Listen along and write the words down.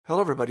Hello,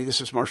 everybody. This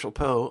is Marshall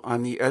Poe.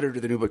 I'm the editor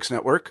of the New Books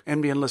Network.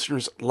 NBN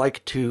listeners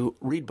like to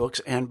read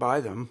books and buy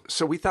them.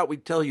 So we thought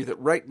we'd tell you that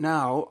right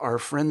now, our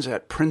friends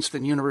at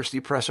Princeton University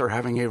Press are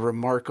having a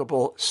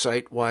remarkable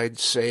site-wide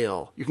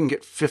sale. You can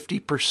get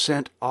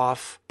 50%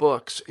 off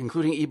books,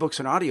 including ebooks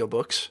and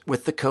audiobooks,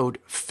 with the code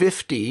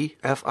 50,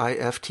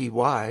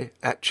 F-I-F-T-Y,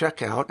 at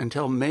checkout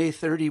until May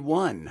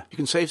 31. You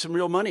can save some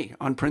real money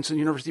on Princeton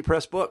University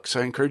Press books.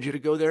 I encourage you to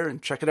go there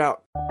and check it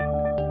out.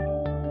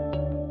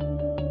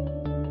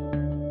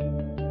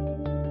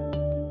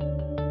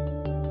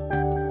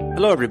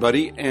 Hello,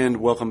 everybody, and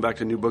welcome back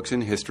to New Books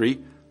in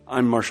History.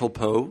 I'm Marshall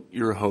Poe,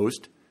 your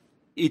host.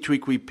 Each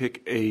week we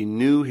pick a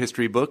new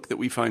history book that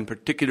we find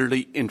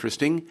particularly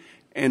interesting,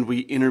 and we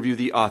interview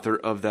the author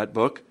of that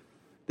book.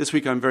 This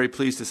week I'm very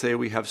pleased to say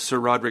we have Sir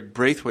Roderick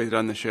Braithwaite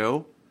on the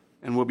show,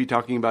 and we'll be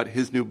talking about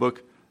his new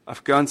book,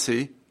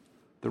 Afghansy,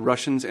 The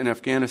Russians in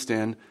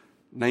Afghanistan,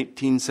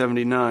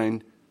 1979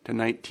 to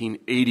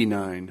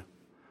 1989.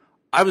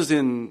 I was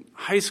in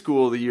high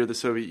school the year the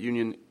Soviet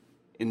Union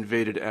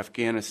invaded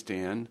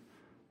Afghanistan,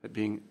 that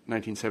being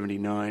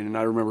 1979, and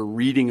I remember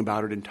reading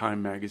about it in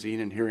Time magazine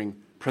and hearing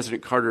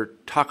President Carter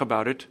talk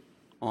about it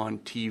on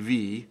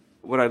TV.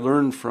 What I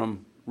learned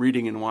from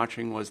reading and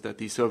watching was that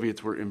the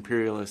Soviets were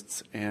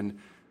imperialists and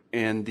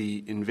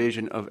the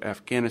invasion of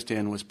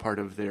Afghanistan was part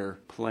of their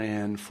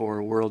plan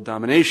for world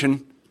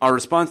domination. Our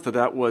response to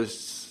that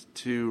was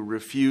to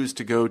refuse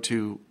to go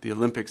to the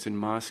Olympics in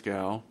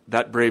Moscow.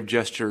 That brave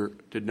gesture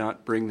did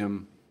not bring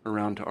them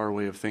around to our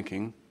way of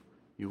thinking.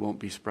 You won't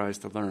be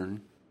surprised to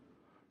learn.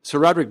 Sir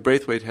Roderick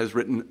Braithwaite has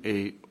written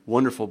a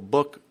wonderful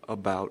book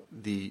about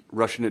the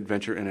Russian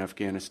adventure in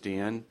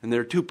Afghanistan, and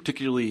there are two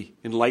particularly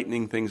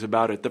enlightening things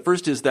about it. The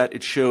first is that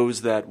it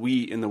shows that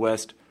we in the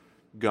West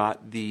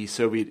got the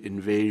Soviet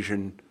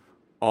invasion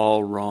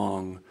all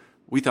wrong.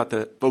 We thought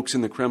that folks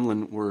in the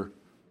Kremlin were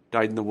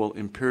dyed-in-the-wool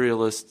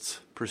imperialists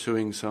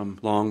pursuing some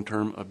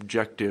long-term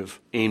objective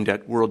aimed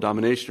at world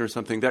domination or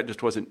something. That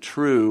just wasn't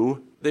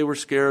true. They were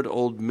scared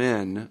old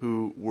men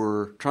who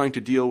were trying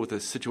to deal with a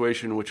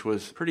situation which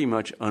was pretty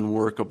much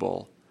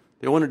unworkable.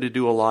 They wanted to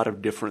do a lot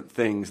of different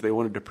things. They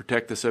wanted to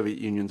protect the Soviet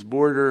Union's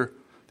border.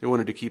 They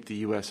wanted to keep the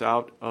U.S.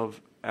 out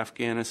of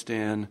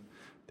Afghanistan.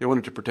 They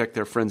wanted to protect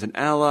their friends and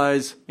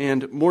allies.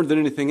 And more than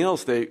anything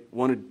else, they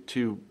wanted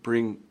to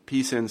bring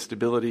peace and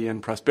stability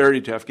and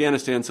prosperity to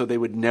Afghanistan so they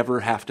would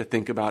never have to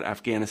think about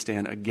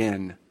Afghanistan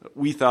again.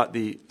 We thought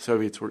the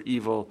Soviets were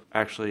evil.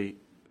 Actually,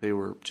 they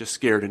were just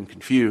scared and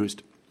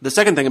confused. The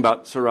second thing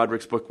about Sir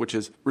Roderick's book, which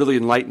is really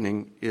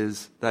enlightening,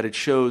 is that it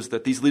shows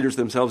that these leaders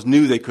themselves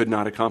knew they could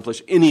not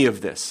accomplish any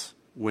of this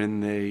when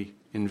they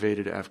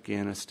invaded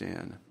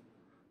Afghanistan.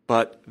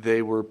 But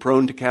they were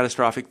prone to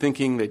catastrophic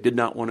thinking. They did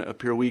not want to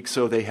appear weak,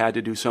 so they had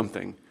to do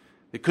something.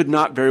 They could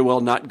not very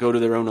well not go to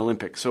their own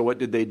Olympics. So what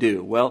did they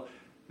do? Well,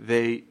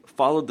 they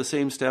followed the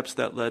same steps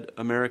that led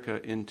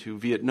America into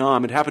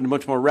Vietnam. It happened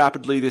much more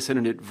rapidly. They sent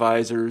in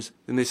advisors.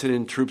 Then they sent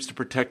in troops to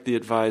protect the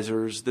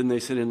advisors. Then they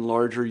sent in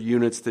larger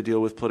units to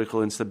deal with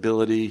political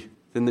instability.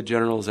 Then the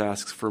generals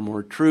asked for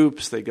more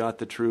troops. They got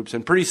the troops.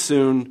 And pretty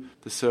soon,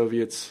 the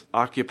Soviets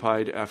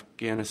occupied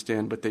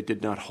Afghanistan, but they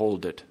did not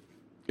hold it.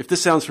 If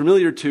this sounds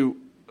familiar to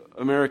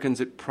Americans,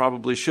 it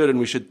probably should, and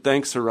we should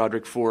thank Sir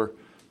Roderick for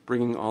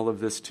bringing all of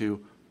this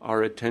to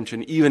our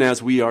attention, even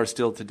as we are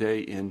still today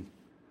in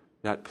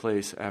that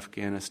place,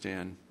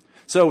 Afghanistan.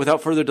 So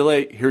without further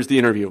delay, here's the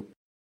interview.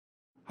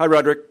 Hi,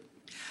 Roderick.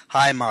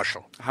 Hi,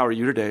 Marshall. How are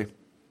you today?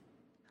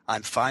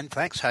 I'm fine,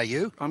 thanks. How are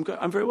you? I'm good.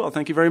 I'm very well.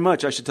 Thank you very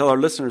much. I should tell our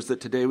listeners that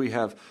today we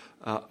have,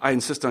 I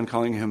insist on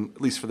calling him,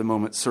 at least for the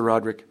moment, Sir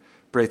Roderick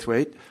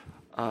Braithwaite.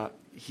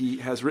 He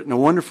has written a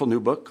wonderful new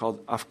book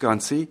called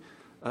Afghansy,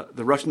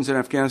 The Russians in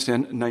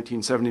Afghanistan,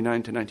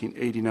 1979 to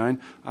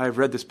 1989. I've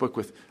read this book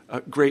with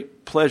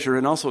great pleasure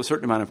and also a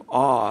certain amount of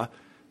awe,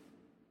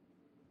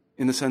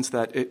 in the sense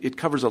that it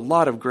covers a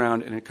lot of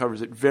ground and it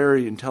covers it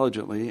very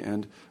intelligently.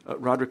 And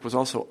Roderick was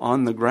also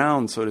on the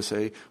ground, so to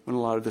say, when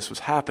a lot of this was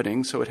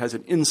happening, so it has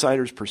an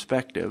insider's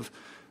perspective.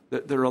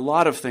 There are a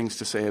lot of things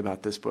to say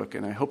about this book,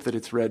 and I hope that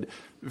it's read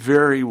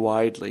very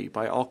widely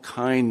by all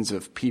kinds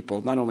of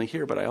people, not only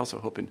here, but I also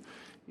hope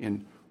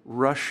in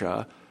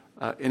Russia.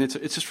 And it's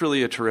just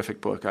really a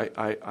terrific book.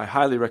 I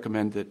highly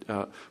recommend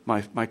that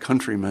my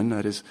countrymen,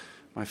 that is,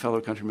 my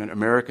fellow countrymen,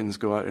 Americans,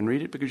 go out and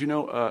read it, because,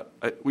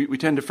 we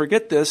tend to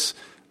forget this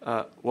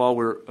while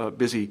we're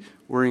busy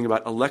worrying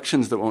about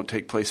elections that won't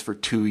take place for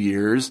 2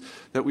 years,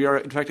 that we are,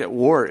 in fact, at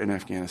war in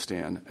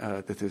Afghanistan,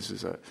 that this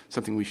is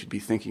something we should be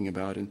thinking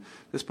about. And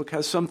this book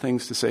has some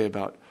things to say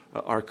about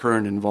our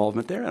current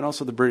involvement there and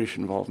also the British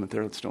involvement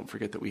there. Let's don't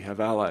forget that we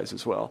have allies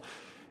as well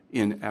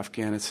in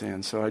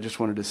Afghanistan. So I just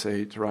wanted to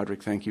say to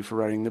Roderick, thank you for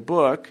writing the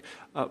book.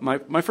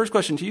 My first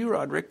question to you,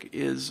 Roderick,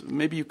 is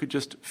maybe you could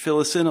just fill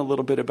us in a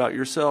little bit about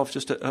yourself,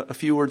 just a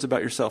few words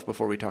about yourself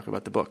before we talk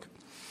about the book.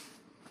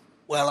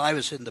 Well, I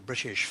was in the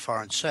British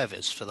Foreign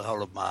Service for the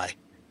whole of my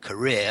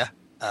career.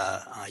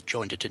 I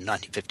joined it in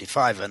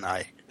 1955 and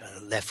I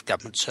left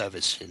government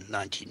service in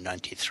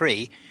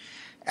 1993.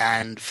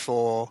 And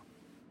for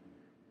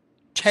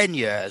 10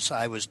 years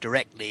I was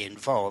directly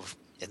involved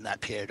in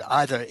that period,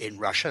 either in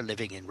Russia,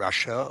 living in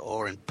Russia,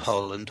 or in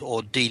Poland,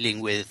 or dealing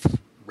with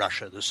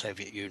Russia, the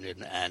Soviet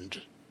Union,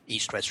 and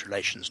East-West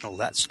relations and all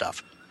that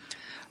stuff.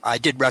 I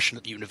did Russian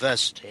at the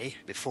university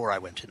before I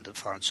went into the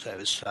Foreign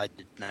Service. I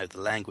did know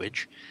the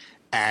language.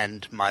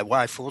 And my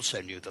wife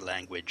also knew the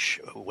language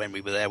when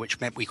we were there,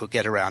 which meant we could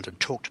get around and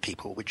talk to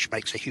people, which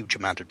makes a huge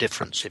amount of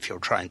difference if you're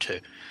trying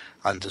to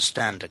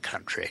understand a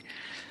country.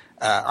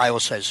 I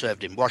also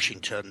served in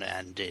Washington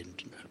and in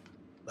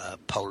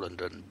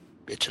Poland and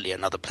Italy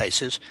and other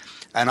places.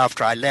 And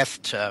after I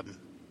left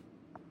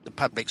the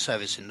public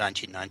service in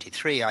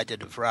 1993, I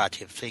did a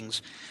variety of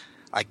things.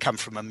 I come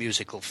from a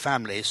musical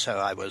family, so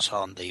I was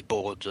on the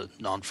board,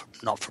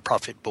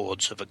 not-for-profit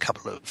boards of a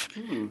couple of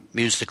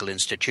musical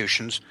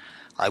institutions.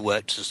 I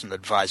worked as an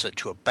advisor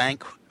to a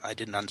bank. I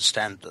didn't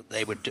understand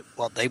that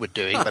what they were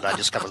doing, but I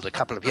discovered a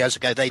couple of years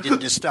ago they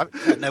didn't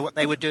know what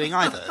they were doing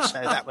either.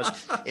 So that was,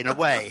 in a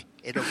way,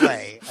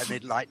 an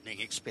enlightening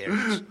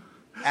experience.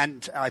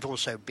 And I've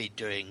also been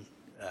doing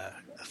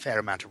a fair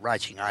amount of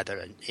writing,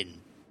 either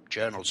in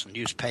journals and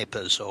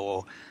newspapers,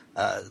 or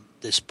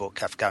this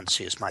book,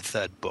 Afghanistan, is my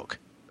third book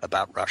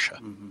about Russia.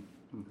 Mm-hmm.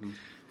 Mm-hmm.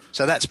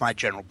 So that's my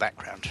general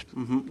background.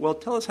 Mm-hmm. Well,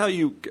 tell us how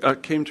you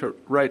came to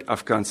write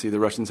Afghanistan, the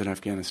Russians in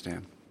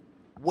Afghanistan.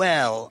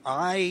 Well,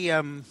 I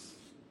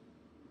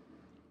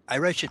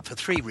wrote it for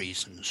three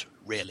reasons,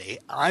 really.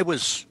 I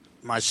was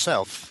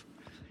myself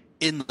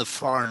in the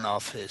Foreign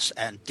Office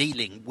and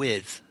dealing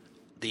with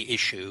the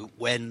issue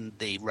when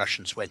the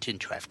Russians went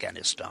into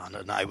Afghanistan,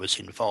 and I was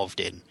involved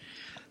in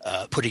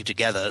putting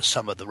together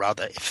some of the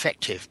rather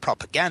effective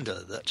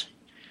propaganda that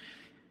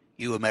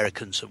you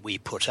Americans and we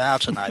put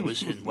out, and I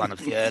was in one of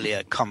the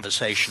earlier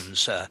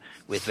conversations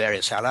with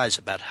various allies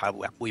about how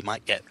we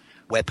might get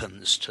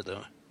weapons to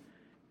the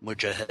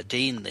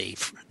Mujahideen,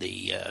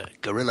 the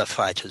guerrilla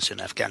fighters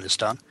in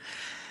Afghanistan.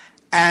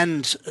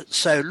 And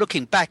so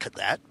looking back at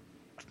that,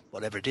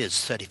 whatever it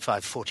is,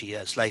 35, 40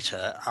 years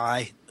later,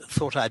 I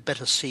thought I'd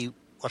better see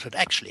what had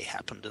actually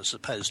happened as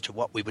opposed to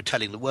what we were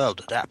telling the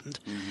world had happened.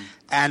 Mm-hmm.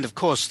 And, of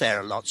course, there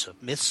are lots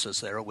of myths, as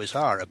there always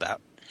are,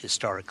 about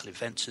historical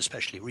events,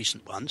 especially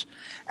recent ones.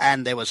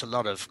 And there was a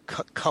lot of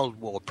Cold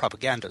War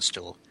propaganda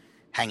still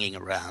hanging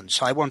around.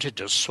 So I wanted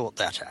to sort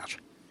that out.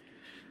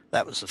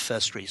 That was the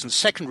first reason. The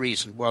second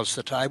reason was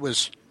that I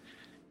was,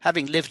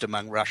 having lived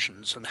among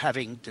Russians and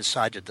having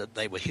decided that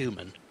they were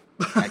human,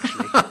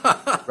 actually,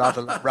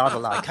 rather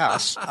like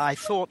us, I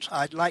thought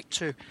I'd like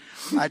to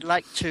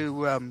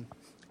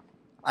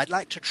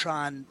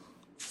try and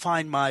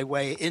find my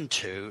way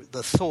into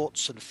the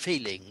thoughts and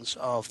feelings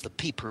of the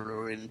people who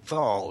are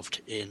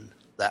involved in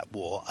that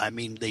war. I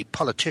mean, the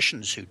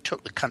politicians who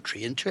took the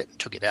country into it and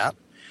took it out.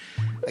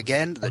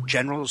 Again, the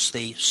generals,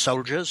 the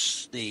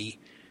soldiers, the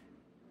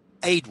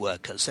aid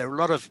workers. There were a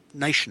lot of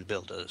nation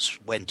builders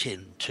went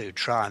in to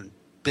try and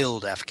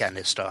build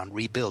Afghanistan,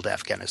 rebuild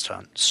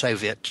Afghanistan.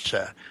 Soviet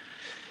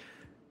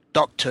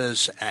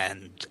doctors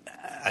and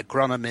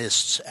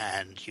agronomists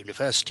and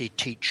university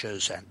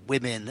teachers and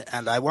women,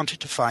 and I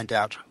wanted to find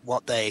out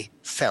what they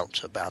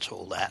felt about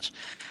all that.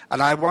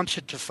 And I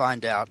wanted to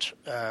find out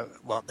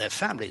what their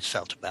families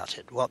felt about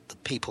it, what the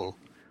people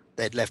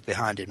they'd left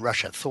behind in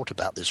Russia thought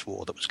about this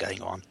war that was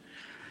going on.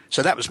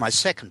 So that was my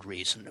second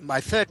reason.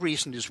 My third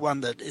reason is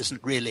one that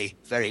isn't really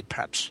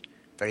perhaps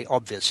very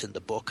obvious in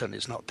the book and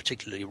is not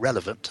particularly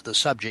relevant to the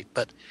subject,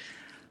 but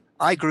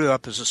I grew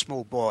up as a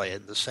small boy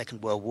in the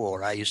Second World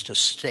War. I used to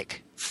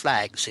stick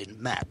flags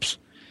in maps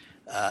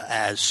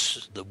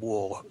as the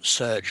war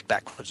surged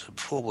backwards and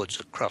forwards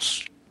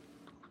across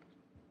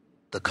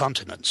the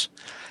continents.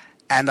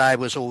 And I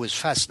was always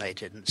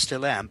fascinated, and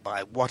still am,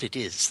 by what it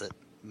is that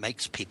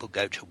makes people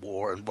go to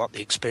war and what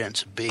the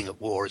experience of being at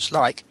war is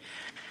like.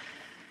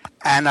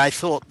 And I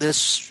thought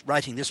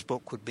writing this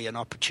book would be an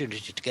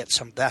opportunity to get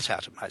some of that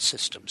out of my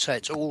system. So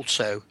it's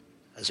also,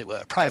 as it were,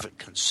 a private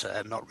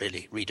concern, not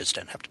really, readers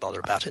don't have to bother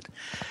about it,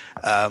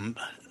 an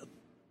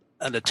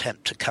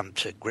attempt to come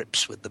to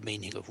grips with the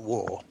meaning of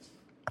war.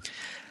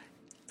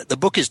 The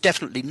book is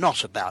definitely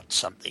not about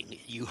something.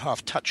 You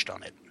half touched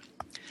on it.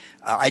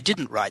 I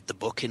didn't write the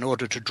book in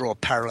order to draw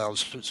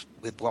parallels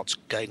with what's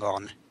going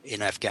on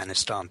in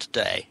Afghanistan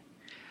today.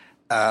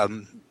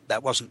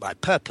 That wasn't my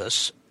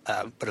purpose,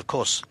 but of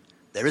course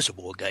there is a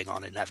war going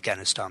on in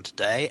Afghanistan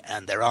today,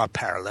 and there are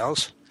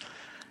parallels.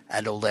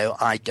 And although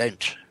I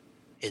don't,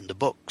 in the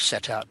book,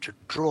 set out to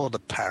draw the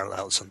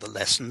parallels and the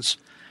lessons,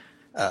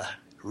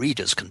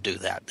 readers can do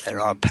that.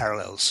 There are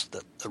parallels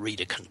that the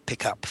reader can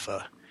pick up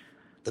for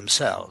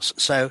themselves.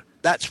 So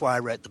that's why I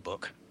wrote the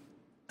book.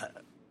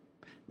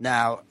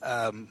 Now,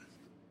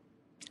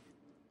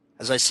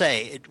 as I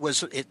say,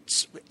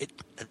 it's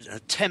an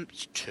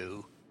attempt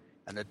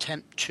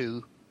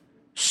to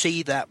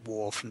see that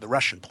war from the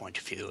Russian point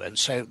of view, and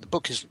so the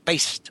book is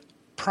based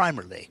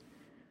primarily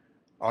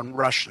on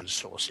Russian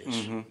sources.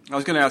 Mm-hmm. I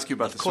was going to ask you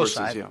about the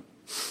sources. Yeah.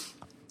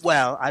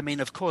 Well, I mean,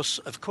 of course,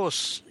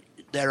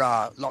 there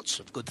are lots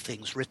of good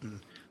things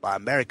written by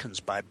Americans,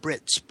 by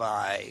Brits,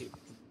 by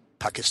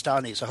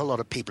Pakistanis, a whole lot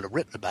of people have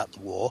written about the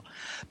war,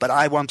 but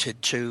I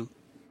wanted to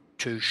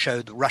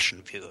show the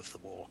Russian view of the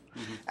war.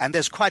 Mm-hmm. And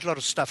there's quite a lot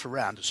of stuff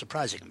around, a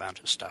surprising amount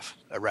of stuff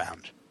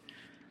around.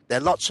 There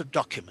are lots of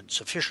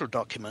documents, official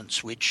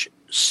documents, which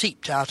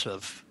seeped out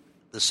of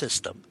the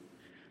system,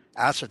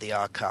 out of the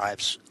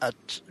archives,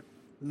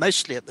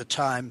 mostly at the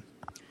time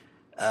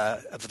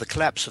of the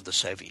collapse of the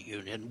Soviet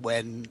Union,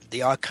 when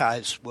the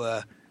archives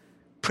were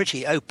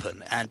pretty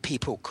open and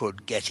people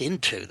could get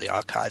into the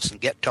archives and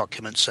get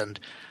documents. And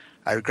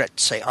I regret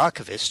to say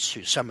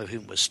archivists, some of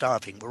whom were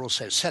starving, were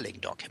also selling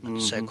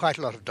documents. Mm-hmm. So quite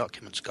a lot of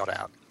documents got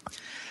out.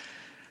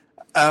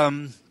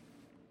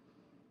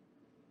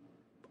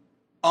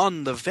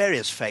 On the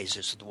various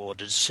phases of the war,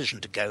 the decision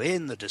to go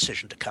in, the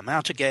decision to come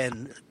out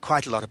again,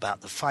 quite a lot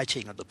about the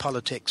fighting and the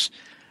politics.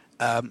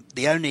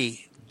 The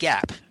only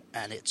gap,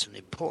 and it's an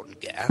important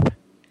gap,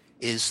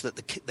 is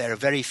that there are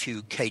very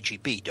few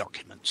KGB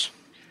documents.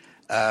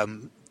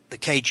 The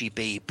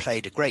KGB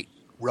played a great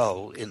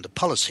role in the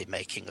policy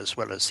making as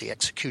well as the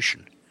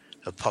execution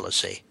of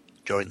policy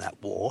during that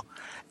war,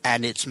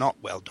 and it's not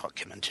well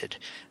documented.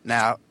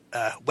 Now,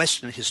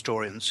 Western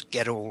historians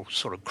get all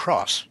sort of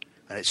cross,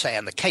 and they say,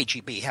 and the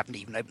KGB haven't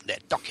even opened their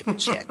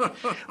documents yet.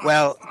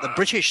 Well, the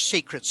British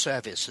Secret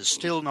Service has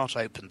still not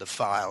opened the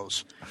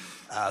files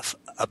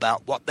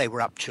about what they were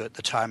up to at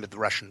the time of the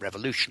Russian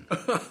Revolution.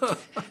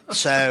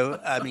 So,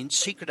 I mean,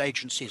 secret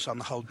agencies on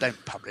the whole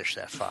don't publish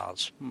their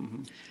files.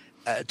 Mm-hmm.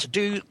 To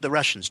do the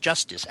Russians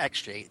justice,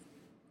 actually,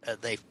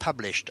 they've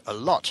published a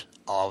lot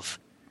of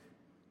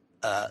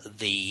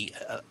the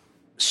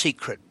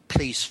secret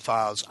police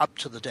files up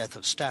to the death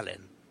of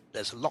Stalin.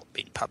 There's a lot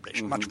being published,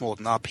 mm-hmm. much more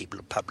than our people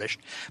have published.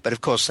 But,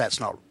 of course, that's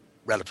not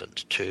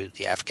relevant to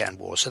the Afghan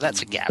war, so that's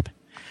mm-hmm. a gap.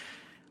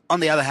 On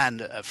the other hand,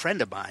 a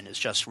friend of mine has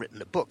just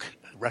written a book,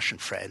 a Russian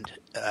friend,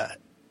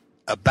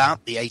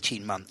 about the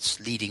 18 months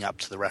leading up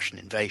to the Russian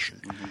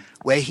invasion, mm-hmm.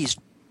 where he's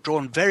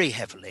drawn very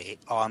heavily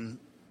on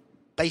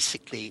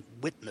basically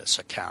witness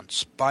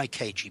accounts by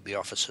KGB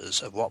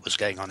officers of what was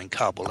going on in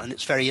Kabul, and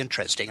it's very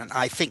interesting. And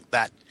I think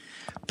that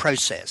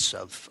process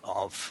of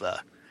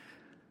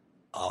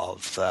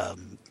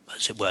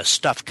as it were,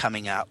 stuff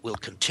coming out will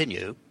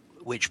continue,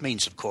 which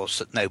means, of course,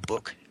 that no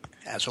book,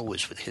 as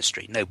always with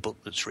history, no book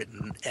that's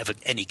written ever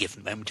any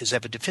given moment is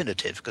ever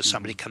definitive, because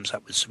somebody comes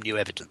up with some new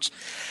evidence,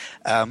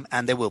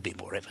 and there will be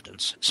more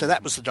evidence. So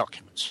that was the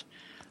documents.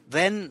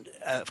 Then,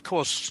 of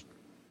course,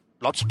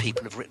 lots of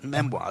people have written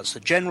memoirs. The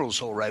generals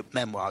all wrote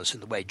memoirs in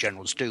the way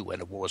generals do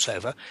when a war's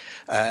over,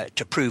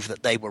 to prove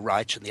that they were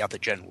right and the other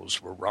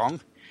generals were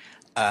wrong,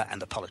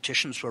 and the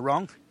politicians were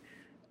wrong.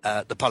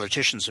 The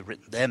politicians have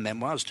written their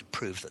memoirs to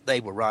prove that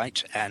they were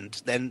right,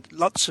 and then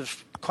lots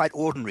of quite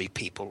ordinary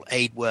people,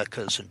 aid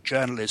workers and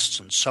journalists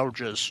and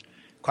soldiers,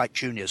 quite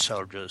junior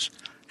soldiers,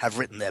 have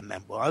written their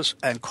memoirs,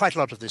 and quite a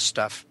lot of this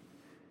stuff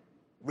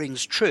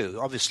rings true.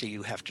 Obviously,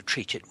 you have to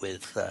treat it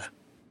with a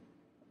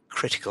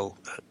critical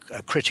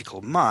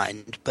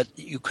mind, but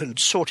you can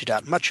sort it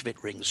out. Much of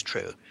it rings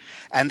true.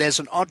 And there's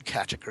an odd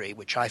category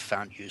which I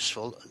found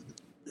useful.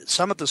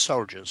 Some of the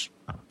soldiers,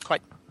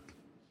 quite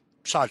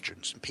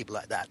sergeants and people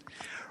like that,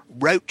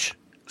 wrote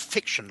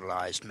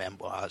fictionalized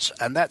memoirs,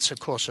 and that's, of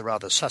course, a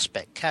rather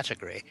suspect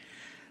category.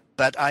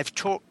 But I've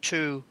talked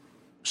to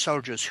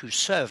soldiers who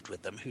served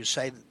with them who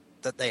say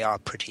that they are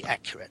pretty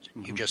accurate.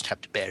 Mm-hmm. You just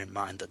have to bear in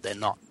mind that they're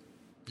not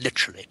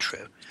literally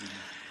true. Mm-hmm.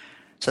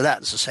 So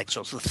that's the second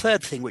source. The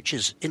third thing, which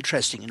is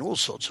interesting in all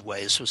sorts of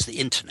ways, was the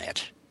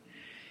internet.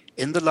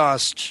 In the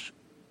last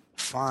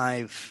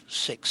 5,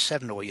 6,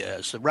 7 or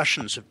years, the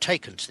Russians have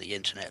taken to the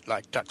internet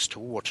like ducks to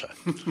water.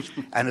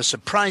 And a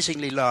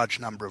surprisingly large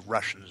number of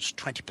Russians,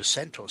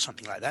 20% or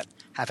something like that,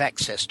 have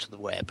access to the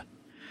web.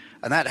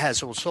 And that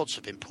has all sorts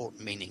of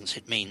important meanings.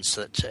 It means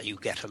that you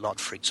get a lot,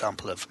 for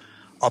example, of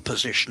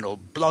oppositional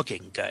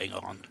blogging going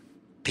on.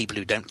 People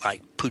who don't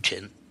like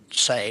Putin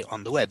say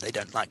on the web they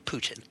don't like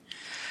Putin.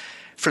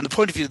 From the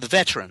point of view of the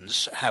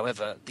veterans,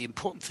 however, the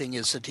important thing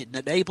is that it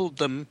enabled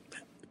them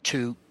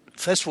to,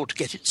 first of all, to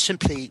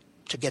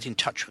get in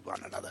touch with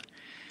one another.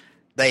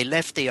 They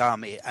left the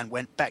army and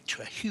went back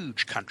to a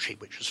huge country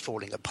which was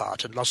falling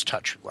apart and lost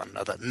touch with one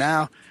another.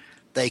 Now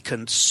they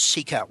can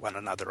seek out one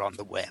another on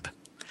the web.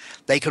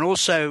 They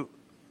also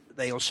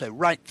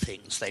write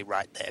things. They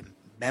write their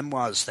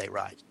memoirs, they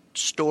write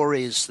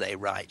stories, they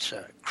write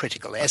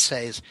critical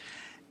essays,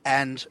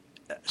 and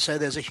so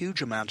there's a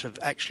huge amount of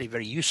actually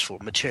very useful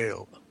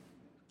material,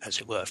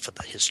 as it were, for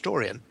the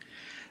historian,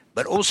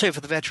 but also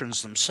for the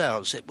veterans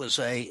themselves.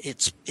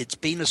 It's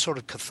been a sort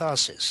of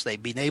catharsis.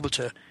 They've been able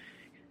to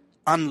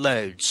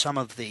unload some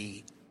of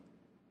the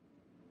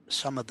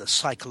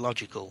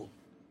psychological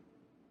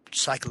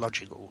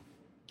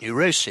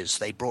neuroses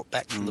they brought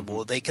back from the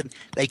war. They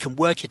can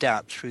work it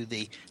out through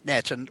the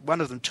net, and one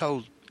of them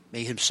told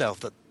me himself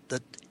that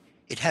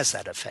it has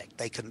that effect.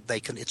 They can.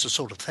 It's a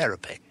sort of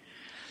therapy.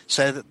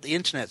 So that the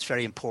internet's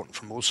very important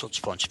from all sorts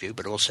of points of view,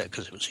 but also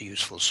because it was a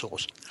useful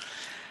source.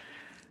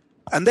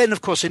 And then, of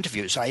course,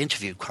 interviews. I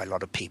interviewed quite a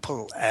lot of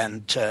people,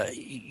 and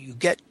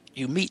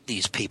you meet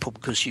these people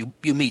because you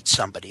meet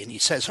somebody, and he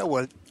says, "Oh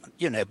well,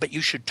 but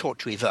you should talk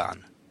to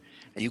Ivan.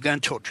 And you go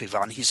and talk to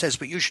Ivan. He says,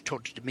 but you should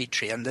talk to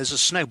Dmitri. And there's a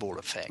snowball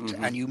effect.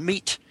 And you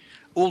meet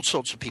all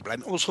sorts of people. I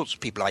mean, all sorts of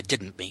people I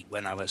didn't meet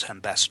when I was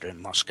ambassador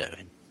in Moscow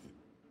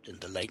in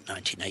the late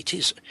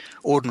 1980s.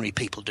 Ordinary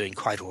people doing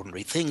quite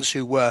ordinary things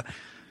who were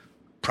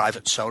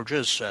private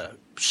soldiers,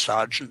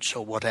 sergeants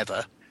or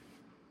whatever,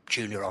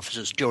 junior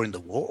officers during the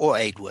war, or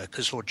aid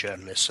workers or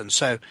journalists. And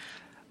so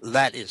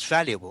that is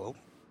valuable,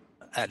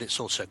 and it's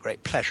also a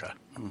great pleasure.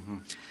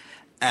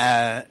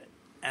 And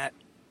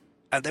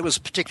there was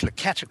a particular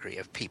category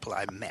of people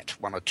I met,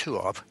 one or two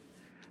of,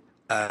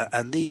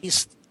 and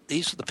these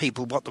are the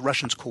people, what the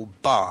Russians call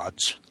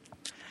bards.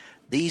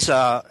 These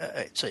are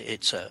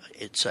it's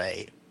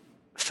a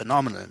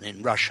phenomenon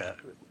in Russia.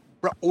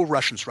 All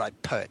Russians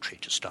write poetry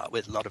to start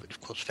with. A lot of it, of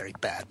course, very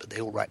bad, but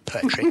they all write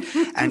poetry,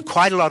 and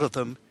quite a lot of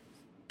them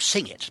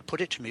sing it,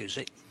 put it to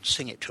music,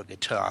 sing it to a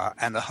guitar,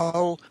 and a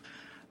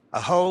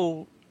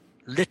whole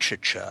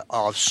literature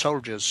of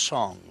soldiers'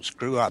 songs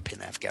grew up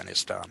in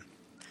Afghanistan.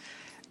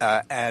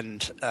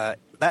 And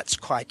that's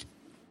quite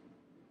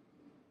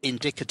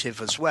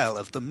indicative as well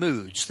of the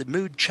moods. The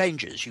mood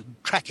changes. You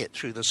track it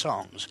through the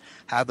songs,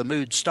 how the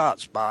mood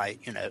starts by,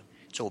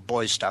 it's all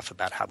boys stuff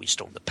about how we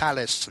stormed the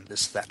palace and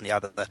this, that, and the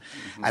other.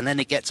 And then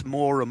it gets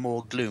more and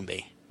more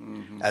gloomy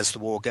as the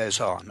war goes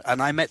on.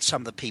 And I met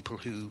some of the people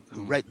who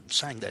wrote and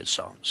sang those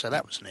songs, so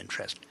that was an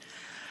interest.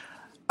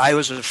 I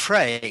was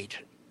afraid,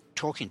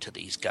 talking to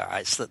these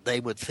guys, that they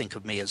would think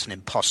of me as an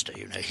imposter.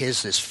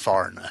 Here's this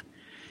foreigner.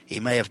 He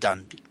may have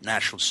done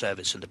national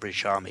service in the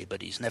British Army,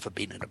 but he's never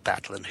been in a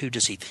battle, and who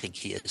does he think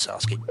he is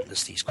asking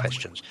us these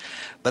questions?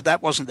 But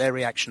that wasn't their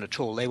reaction at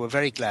all. They were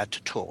very glad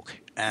to talk,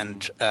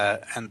 and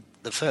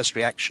the first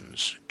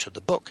reactions to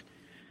the book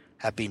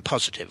have been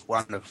positive.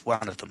 One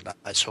of them that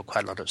I saw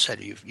quite a lot of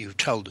said, you've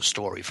told the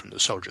story from the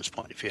soldier's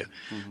point of view.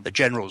 The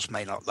generals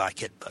may not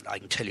like it, but I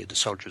can tell you the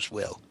soldiers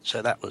will.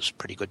 So that was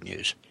pretty good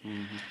news.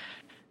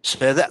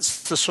 So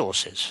that's the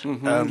sources.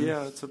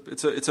 Yeah,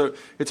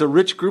 it's a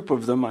rich group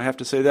of them. I have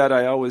to say that.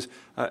 I always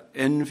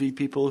envy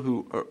people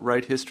who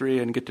write history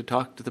and get to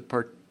talk to the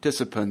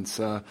participants.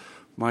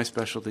 My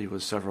specialty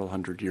was several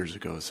hundred years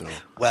ago, so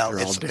they're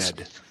all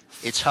dead.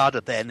 It's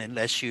harder then,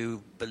 unless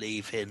you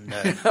believe in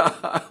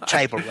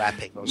table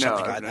rapping or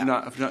something like that.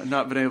 I've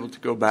not been able to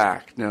go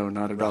back. No,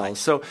 not at all.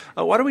 So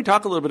why don't we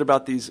talk a little bit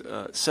about these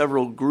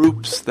several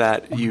groups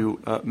that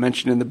you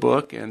mentioned in the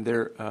book and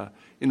their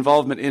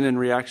involvement in and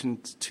reaction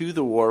to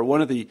the war.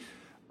 One of the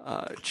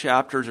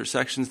chapters or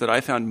sections that I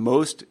found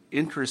most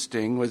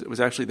interesting was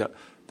actually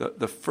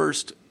the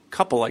first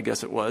couple, I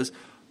guess it was,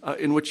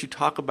 in which you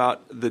talk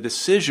about the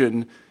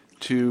decision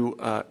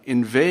to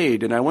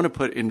invade, and I want to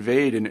put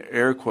invade in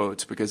air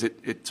quotes because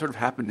it sort of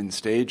happened in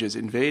stages,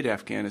 invade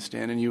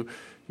Afghanistan, and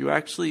you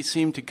actually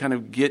seem to kind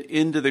of get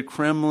into the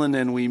Kremlin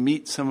and we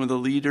meet some of the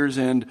leaders,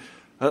 and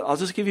I'll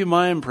just give you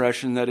my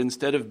impression that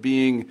instead of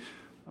being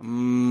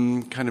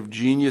kind of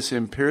genius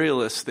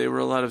imperialists, they were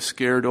a lot of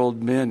scared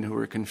old men who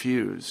were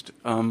confused.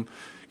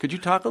 Could you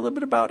talk a little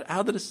bit about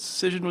how the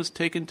decision was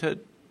taken to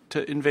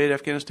invade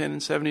Afghanistan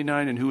in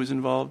 1979 and who was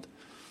involved?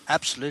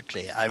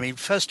 Absolutely. I mean,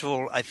 first of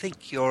all, I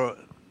think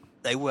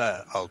they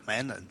were old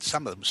men, and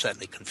some of them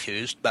certainly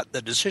confused, but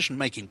the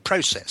decision-making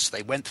process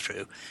they went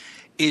through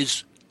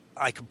is,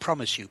 I can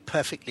promise you,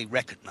 perfectly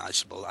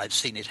recognizable. I've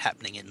seen it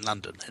happening in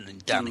London and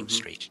in Downing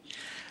Street.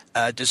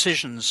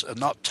 Decisions are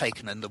not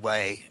taken in the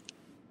way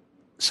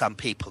some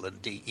people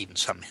and even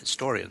some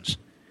historians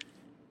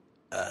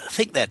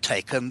think they're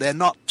taken. They're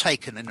not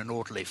taken in an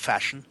orderly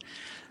fashion.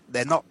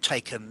 They're not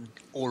taken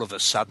all of a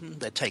sudden.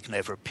 They're taken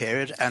over a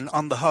period. And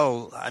on the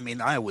whole, I mean,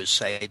 I always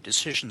say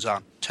decisions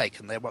aren't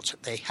taken.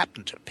 They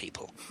happen to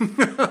people.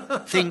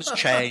 Things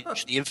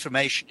change. The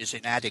information is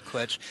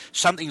inadequate.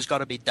 Something's got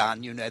to be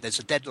done. There's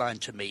a deadline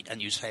to meet. And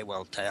you say,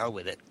 well, to hell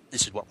with it.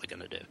 This is what we're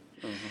going to do.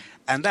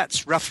 And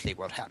that's roughly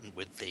what happened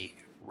with the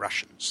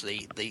Russians.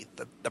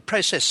 The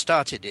process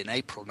started in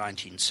April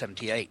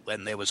 1978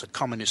 when there was a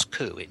communist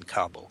coup in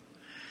Kabul.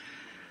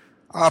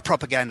 Our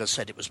propaganda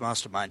said it was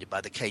masterminded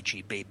by the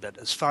KGB, but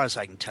as far as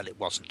I can tell, it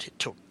wasn't. It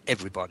took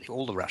everybody,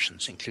 all the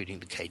Russians, including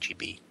the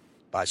KGB,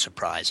 by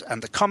surprise.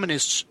 And the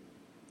communists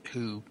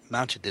who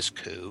mounted this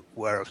coup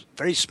were a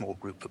very small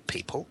group of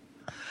people.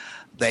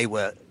 They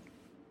were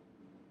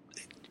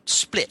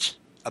split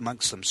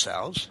amongst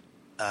themselves,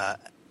 a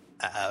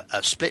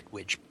split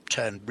which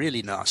turned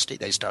really nasty.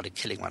 They started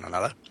killing one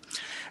another.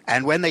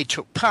 And when they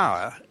took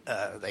power,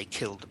 they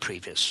killed the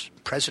previous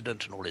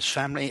president and all his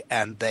family,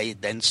 and they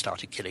then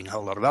started killing a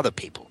whole lot of other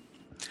people.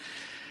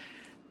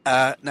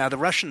 Now, the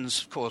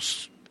Russians, of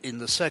course, in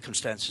the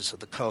circumstances of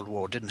the Cold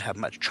War, didn't have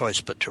much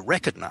choice but to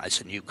recognize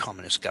a new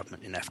communist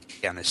government in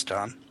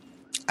Afghanistan.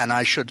 And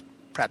I should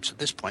perhaps at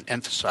this point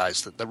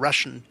emphasize that the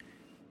Russian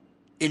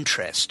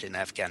interest in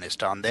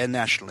Afghanistan, their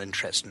national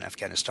interest in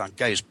Afghanistan,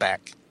 goes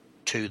back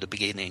to the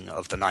beginning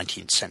of the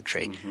 19th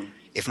century,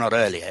 if not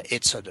earlier.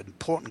 It's an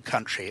important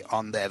country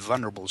on their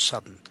vulnerable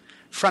southern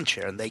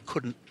frontier, and they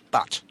couldn't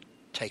but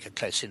take a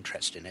close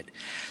interest in it.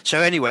 So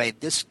anyway,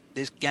 this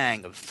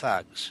gang of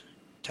thugs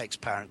takes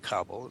power in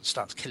Kabul and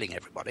starts killing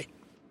everybody.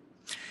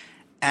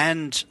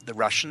 And the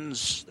Russian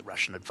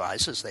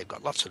advisors, they've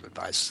got lots of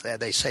advisors there,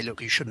 they say,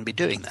 look, you shouldn't be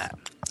doing that.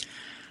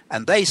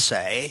 And they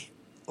say,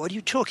 what are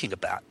you talking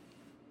about?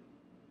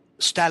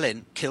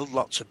 Stalin killed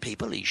lots of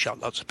people, he shot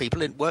lots of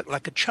people, it worked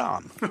like a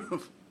charm.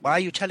 Why are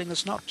you telling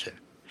us not to?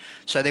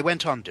 So they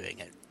went on doing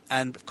it.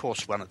 And, of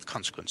course, one of the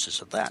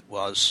consequences of that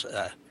was,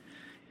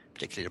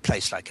 particularly in a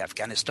place like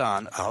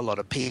Afghanistan, a whole lot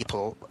of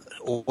people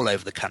all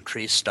over the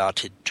country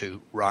started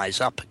to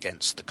rise up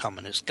against the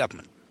communist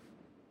government.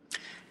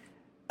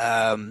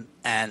 The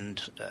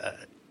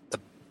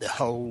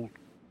whole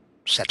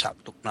setup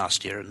looked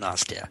nastier and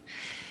nastier.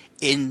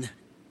 In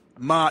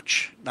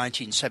March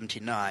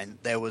 1979,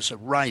 there was a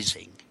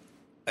rising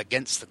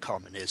against the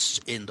communists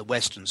in the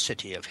western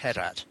city of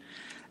Herat,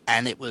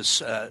 and it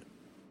was a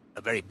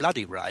very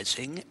bloody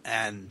rising,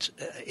 and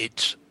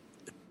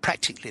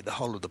practically the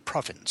whole of the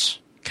province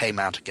came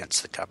out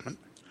against the government,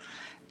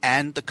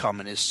 and the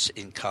communists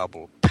in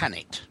Kabul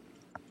panicked.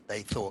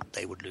 They thought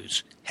they would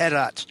lose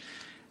Herat,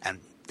 and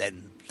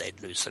then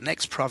they'd lose the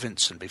next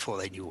province, and before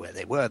they knew where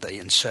they were, the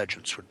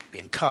insurgents would be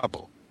in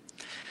Kabul.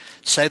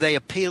 So they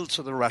appealed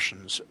to the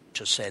Russians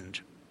to send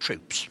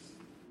troops,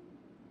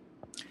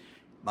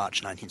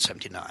 March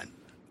 1979.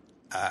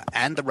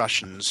 And the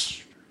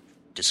Russians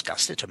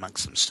discussed it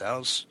amongst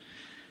themselves,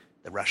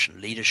 the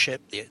Russian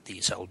leadership,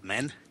 these old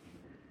men,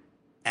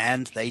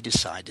 and they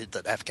decided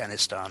that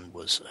Afghanistan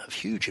was of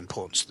huge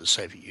importance to the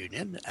Soviet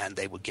Union, and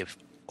they would give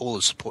all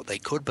the support they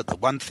could, but the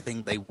one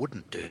thing they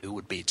wouldn't do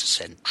would be to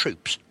send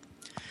troops.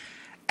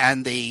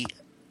 And the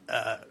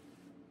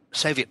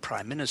Soviet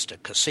Prime Minister,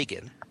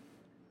 Kosygin,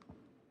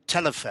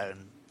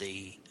 telephoned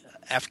the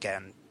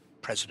Afghan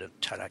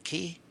President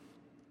Taraki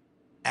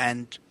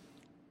and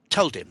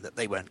told him that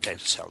they weren't going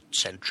to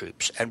send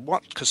troops. And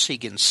what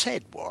Kosygin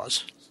said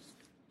was,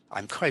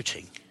 I'm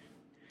quoting,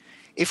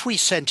 "If we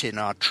sent in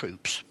our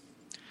troops,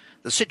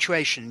 the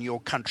situation in your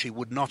country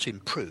would not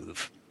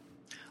improve.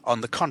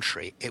 On the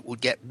contrary, it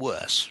would get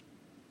worse.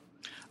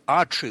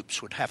 Our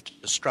troops would have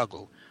to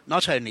struggle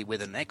not only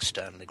with an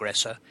external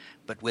aggressor,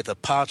 but with a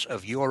part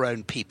of your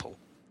own people.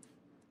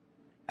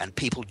 And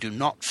people do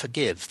not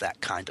forgive that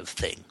kind of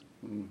thing."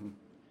 Mm-hmm.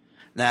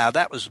 Now,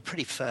 that was a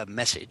pretty firm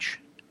message,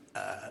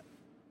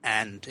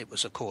 and it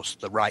was, of course,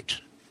 the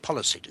right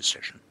policy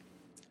decision.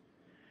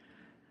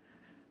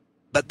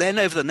 But then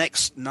over the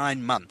next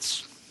 9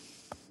 months,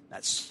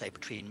 that's, say,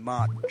 between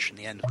March and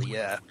the end of the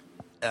year,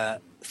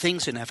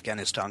 things in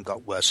Afghanistan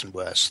got worse and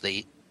worse.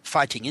 The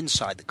fighting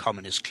inside the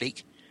communist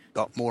clique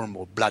got more and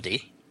more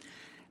bloody,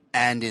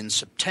 and in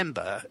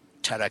September,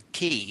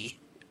 Taraki,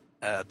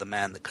 the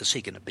man that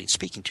Kosygin had been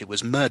speaking to,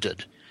 was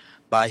murdered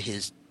by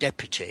his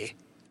deputy,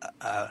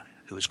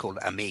 who was called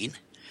Amin.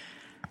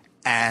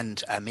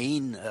 And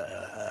Amin,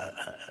 a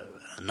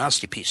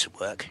nasty piece of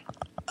work,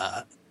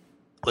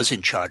 was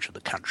in charge of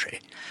the country.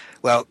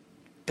 Well,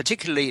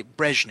 particularly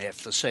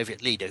Brezhnev, the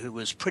Soviet leader, who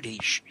was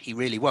he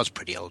really was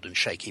pretty old and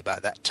shaky by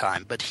that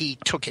time, but he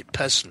took it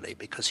personally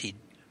because he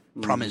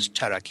promised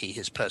Taraki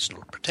his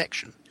personal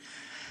protection.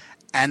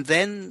 And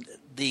then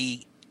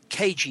the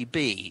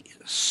KGB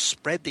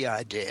spread the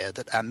idea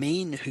that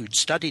Amin, who'd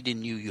studied in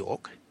New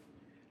York,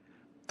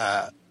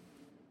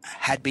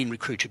 had been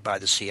recruited by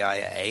the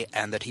CIA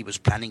and that he was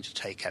planning to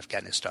take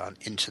Afghanistan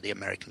into the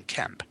American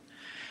camp.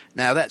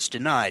 Now, that's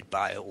denied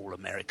by all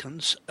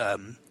Americans,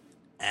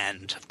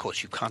 and, of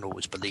course, you can't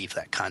always believe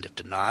that kind of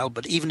denial,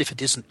 but even if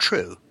it isn't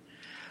true,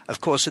 of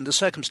course, in the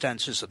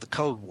circumstances of the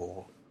Cold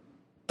War,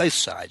 both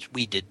sides,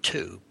 we did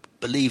too,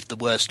 believed the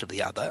worst of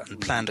the other and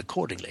planned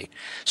accordingly.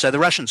 So the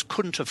Russians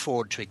couldn't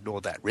afford to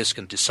ignore that risk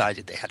and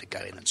decided they had to go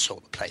in and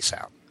sort the place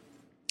out.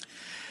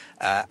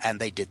 And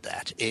they did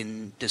that.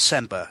 In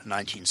December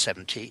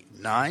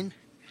 1979,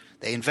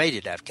 they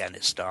invaded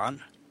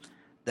Afghanistan.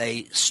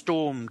 They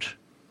stormed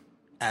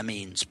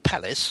Amin's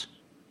palace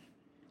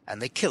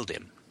and they killed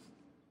him.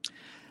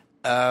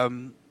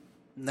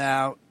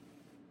 Now,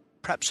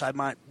 perhaps I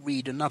might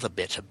read another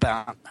bit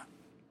about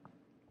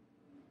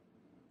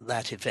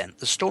that event.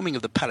 The storming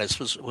of the palace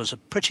was a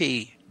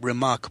pretty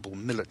remarkable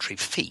military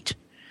feat,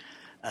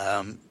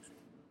 and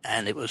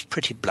it was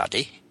pretty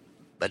bloody,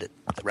 but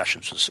the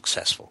Russians were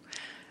successful.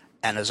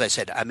 And as I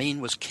said, Amin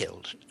was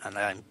killed,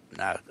 and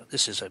now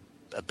this is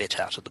a bit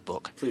out of the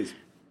book. Please.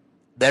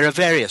 There are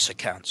various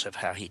accounts of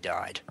how he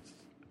died.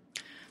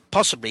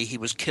 Possibly he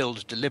was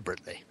killed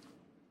deliberately.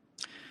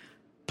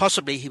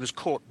 Possibly he was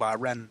caught by a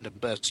random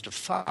burst of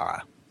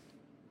fire.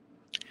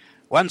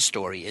 One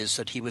story is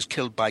that he was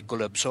killed by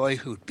Gulubzoy,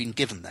 who'd been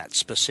given that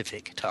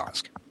specific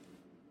task.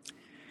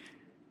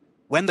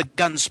 When the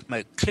gun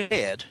smoke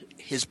cleared,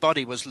 his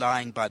body was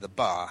lying by the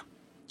bar.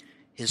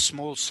 His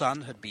small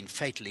son had been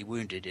fatally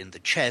wounded in the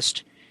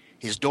chest.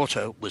 His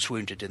daughter was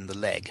wounded in the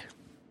leg.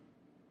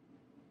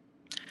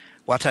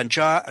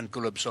 Watanjar and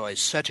Gulubzoy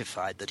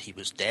certified that he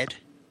was dead,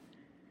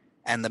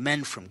 and the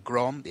men from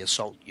Grom, the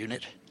assault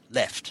unit,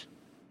 left,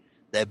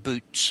 their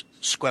boots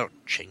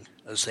squelching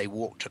as they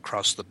walked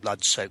across the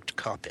blood-soaked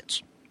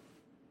carpets.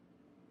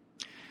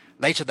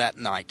 Later that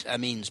night,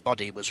 Amin's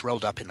body was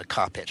rolled up in the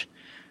carpet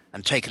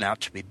and taken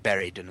out to be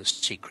buried in a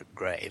secret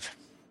grave.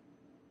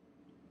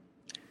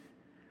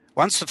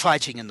 Once the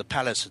fighting in the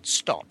palace had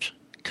stopped,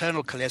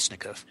 Colonel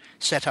Kolesnikov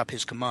set up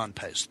his command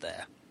post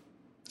there.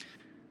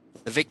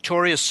 The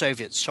victorious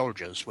Soviet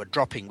soldiers were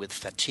dropping with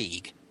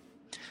fatigue,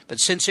 but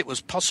since it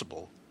was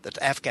possible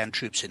that Afghan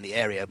troops in the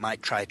area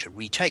might try to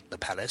retake the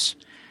palace,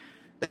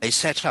 they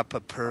set up a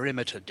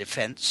perimeter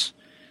defense,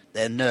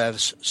 their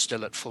nerves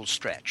still at full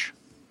stretch.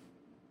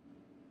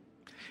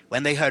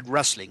 When they heard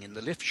rustling in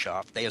the lift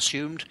shaft, they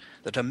assumed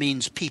that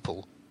Amin's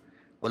people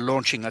were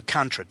launching a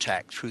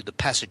counterattack through the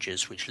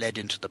passages which led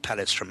into the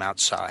palace from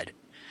outside.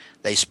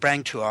 They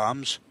sprang to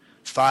arms,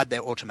 fired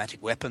their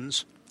automatic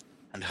weapons,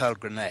 and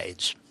hurled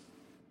grenades.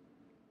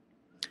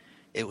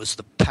 It was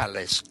the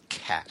palace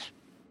cat.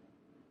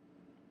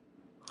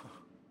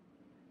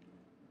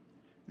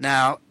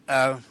 Now,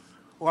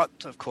 what,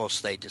 of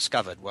course, they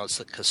discovered was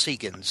that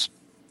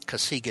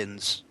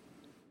Kosygин's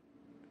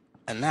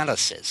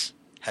analysis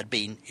had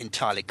been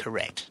entirely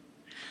correct.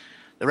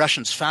 The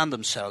Russians found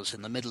themselves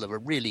in the middle of a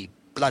really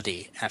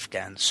bloody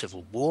Afghan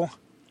civil war,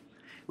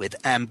 with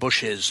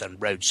ambushes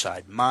and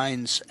roadside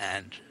mines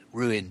and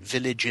ruined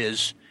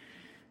villages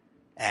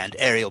and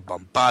aerial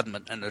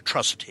bombardment and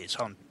atrocities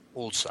on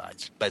all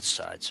sides, both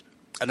sides.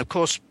 And of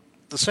course,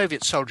 the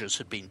Soviet soldiers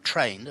had been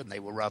trained, and they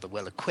were rather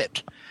well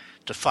equipped,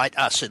 to fight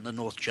us in the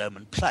North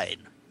German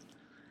plain.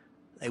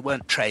 They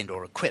weren't trained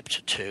or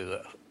equipped to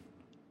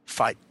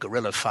fight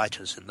guerrilla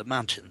fighters in the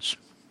mountains.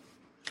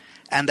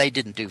 And they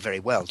didn't do very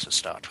well to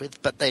start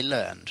with, but they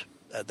learned.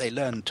 They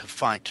learned to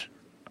fight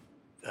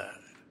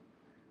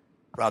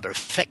rather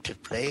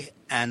effectively,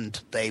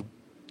 and they,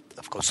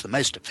 of course, the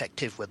most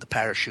effective were the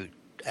parachute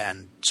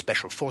and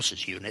special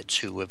forces units,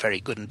 who were very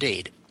good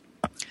indeed.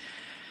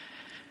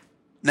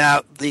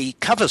 Now, the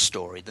cover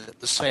story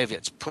that the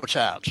Soviets put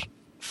out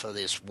for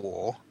this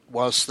war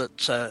was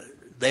that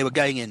they were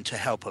going in to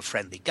help a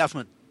friendly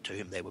government to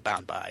whom they were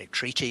bound by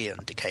treaty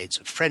and decades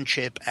of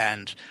friendship,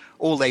 and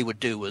all they would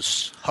do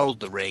was hold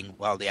the ring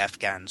while the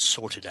Afghans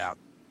sorted out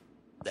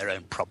their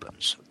own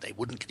problems. They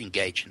wouldn't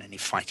engage in any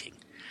fighting.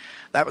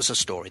 That was the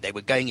story. They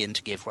were going in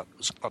to give what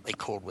they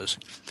called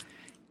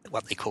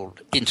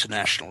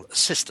international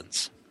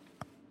assistance.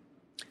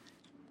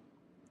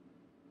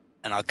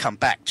 And I'll come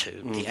back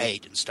to the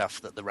aid and stuff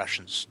that the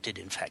Russians did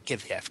in fact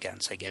give the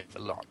Afghans. They gave a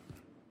lot.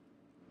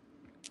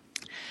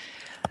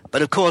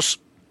 But of course,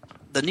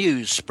 the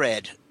news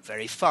spread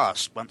very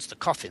fast once the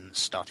coffins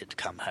started to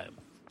come home.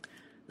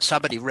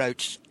 Somebody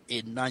wrote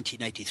in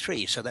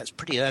 1983, so that's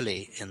pretty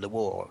early in the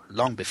war,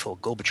 long before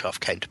Gorbachev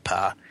came to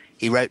power,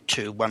 he wrote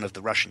to one of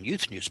the Russian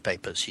youth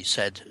newspapers. He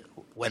said,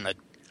 when a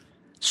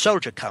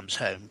soldier comes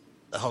home,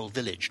 the whole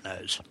village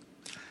knows.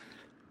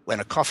 When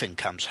a coffin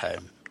comes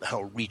home, the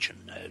whole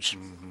region knows.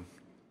 Mm-hmm.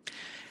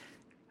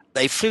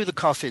 They flew the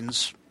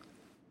coffins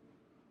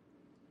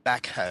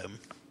back home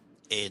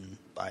in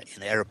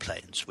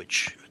aeroplanes,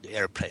 which the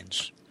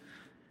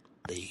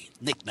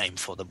nickname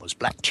for them was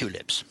Black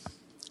Tulips.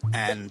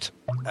 And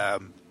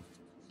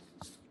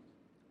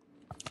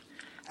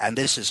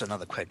this is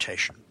another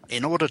quotation.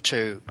 In order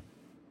to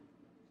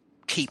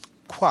keep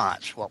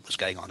quiet what was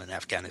going on in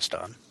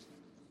Afghanistan,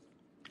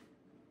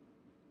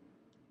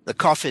 the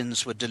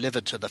coffins were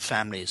delivered to the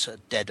families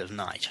at dead of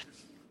night.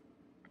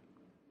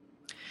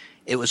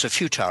 It was a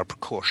futile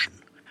precaution.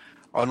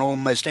 On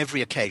almost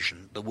every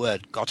occasion, the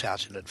word got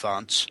out in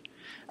advance,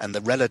 and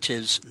the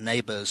relatives,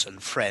 neighbours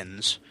and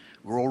friends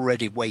were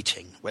already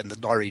waiting when the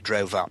lorry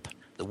drove up.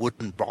 The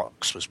wooden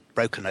box was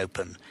broken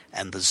open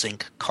and the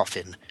zinc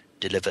coffin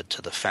delivered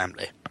to the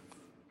family.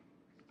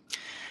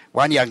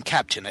 One young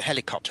captain, a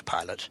helicopter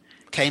pilot,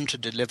 came to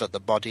deliver the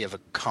body of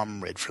a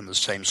comrade from the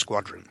same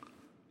squadron.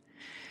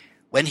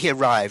 When he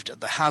arrived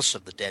at the house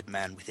of the dead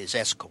man with his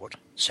escort,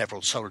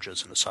 several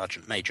soldiers and a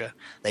sergeant major,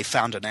 they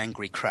found an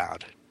angry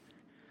crowd.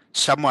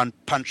 Someone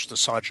punched the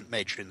sergeant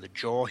major in the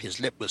jaw, his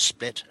lip was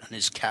split, and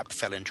his cap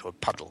fell into a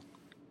puddle.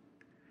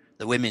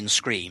 The women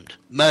screamed,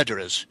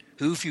 "Murderers!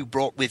 Who have you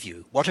brought with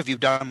you? What have you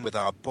done with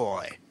our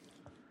boy?"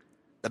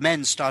 The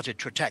men started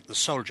to attack the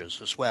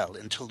soldiers as well,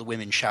 until the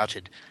women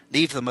shouted,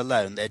 "Leave them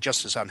alone, they're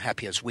just as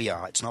unhappy as we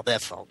are, it's not their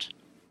fault."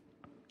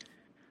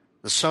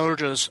 The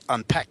soldiers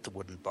unpacked the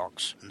wooden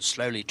box and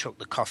slowly took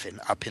the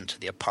coffin up into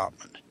the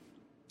apartment.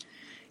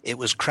 It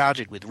was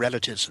crowded with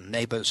relatives and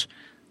neighbours.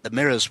 The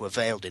mirrors were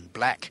veiled in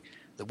black,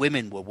 the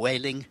women were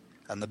wailing,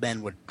 and the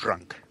men were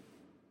drunk.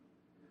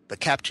 The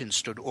captain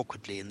stood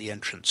awkwardly in the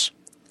entrance,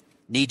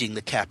 kneading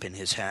the cap in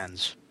his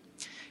hands.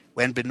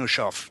 When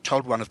Benushov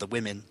told one of the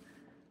women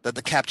that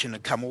the captain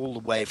had come all the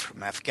way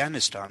from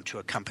Afghanistan to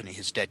accompany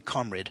his dead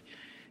comrade,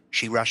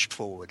 she rushed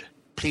forward.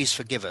 "Please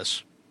forgive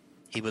us.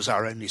 He was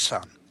our only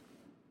son."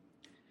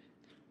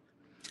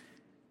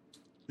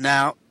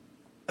 Now,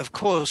 of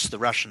course, the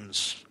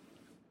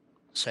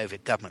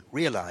Soviet government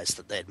realized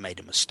that they had made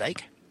a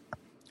mistake,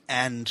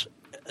 and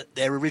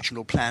their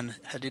original plan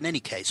had in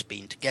any case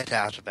been to get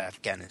out of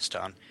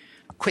Afghanistan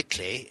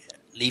quickly,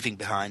 leaving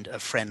behind a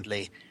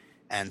friendly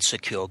and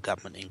secure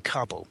government in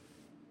Kabul.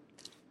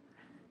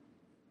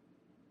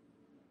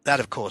 That,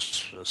 of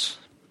course, was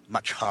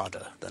much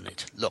harder than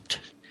it looked.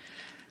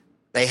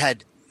 They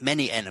had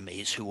many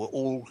enemies who were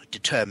all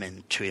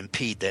determined to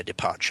impede their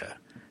departure.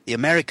 The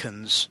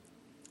Americans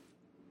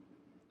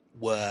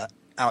were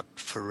out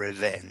for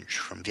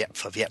revenge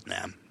for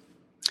Vietnam.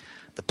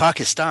 The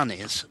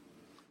Pakistanis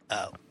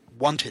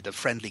wanted a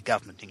friendly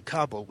government in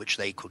Kabul which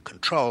they could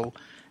control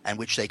and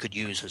which they could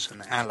use as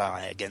an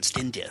ally against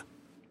India.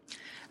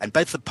 And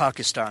both the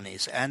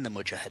Pakistanis and the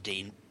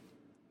Mujahideen,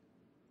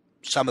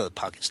 some of the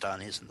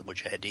Pakistanis and the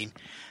Mujahideen,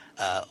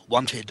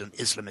 wanted an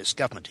Islamist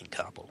government in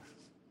Kabul.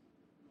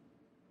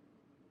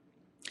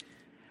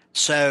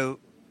 So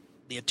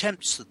the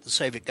attempts that the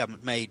Soviet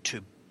government made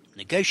to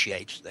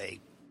negotiate, they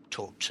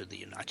talked to the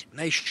United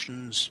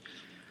Nations,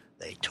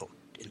 they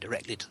talked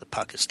indirectly to the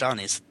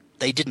Pakistanis,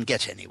 they didn't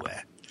get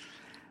anywhere.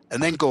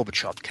 And then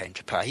Gorbachev came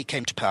to power. He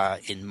came to power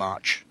in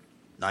March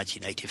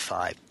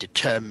 1985,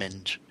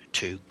 determined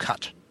to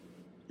cut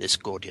this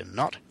Gordian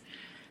knot.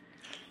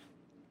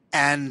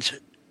 And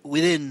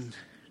within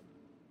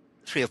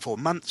 3 or 4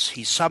 months,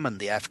 he summoned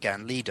the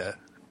Afghan leader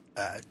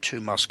to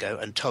Moscow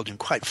and told him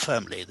quite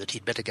firmly that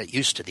he'd better get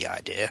used to the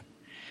idea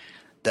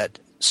that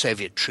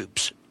Soviet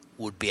troops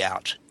would be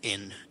out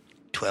in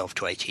 12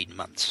 to 18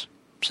 months.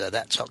 So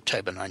that's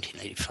October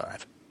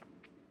 1985.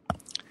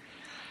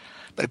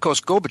 But of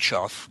course,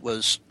 Gorbachev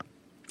was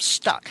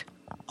stuck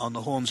on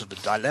the horns of a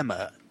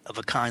dilemma of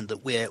a kind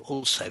that we're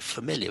also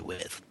familiar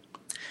with.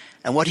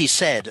 And what he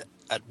said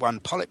at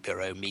one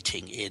Politburo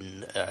meeting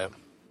in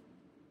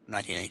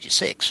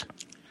 1986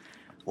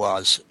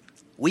 was,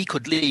 we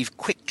could leave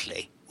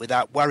quickly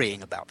without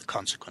worrying about the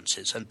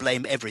consequences and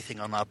blame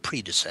everything on our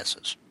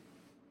predecessors.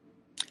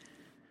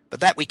 But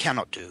that we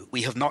cannot do.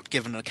 We have not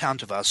given an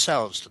account of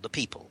ourselves to the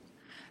people.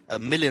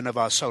 1 million of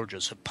our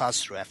soldiers have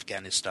passed through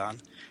Afghanistan,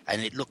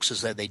 and it looks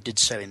as though they did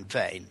so in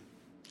vain.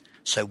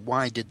 So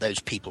why did those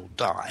people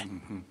die?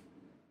 Mm-hmm.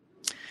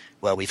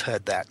 Well, we've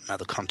heard that in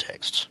other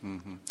contexts.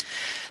 Mm-hmm.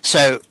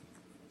 So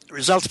the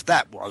result of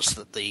that was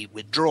that the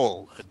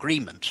withdrawal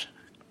agreement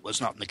was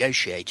not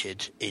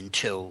negotiated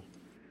until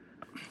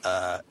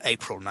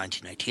April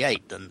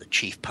 1988, then the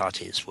chief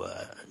parties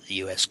were the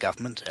US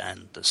government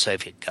and the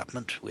Soviet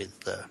government,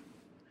 with the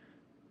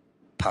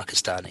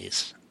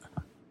Pakistanis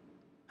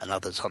and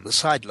others on the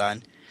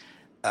sideline.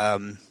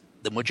 The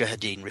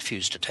Mujahideen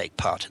refused to take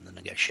part in the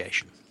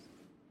negotiation.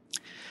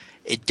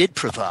 It did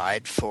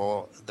provide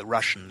for the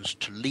Russians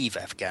to leave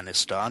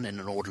Afghanistan in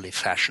an orderly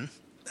fashion,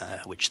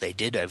 which they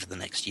did over the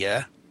next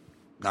year,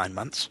 9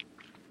 months.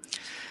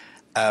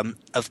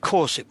 Of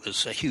course, it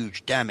was a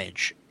huge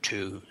damage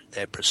to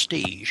their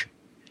prestige,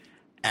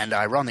 and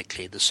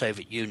ironically, the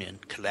Soviet Union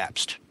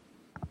collapsed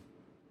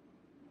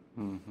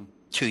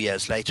 2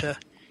 years later.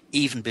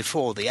 Even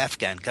before the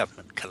Afghan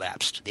government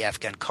collapsed, the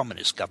Afghan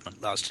communist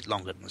government lasted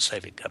longer than the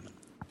Soviet government.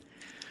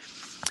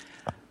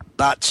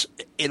 But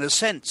in a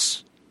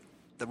sense,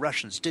 the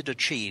Russians did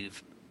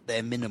achieve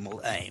their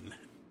minimal aim.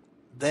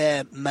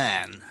 Their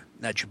man,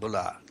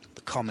 Najibullah,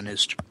 the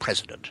communist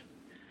president,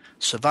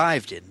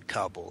 survived in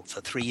Kabul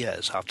for 3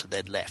 years after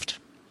they'd left.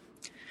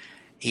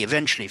 He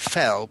eventually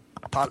fell,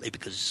 partly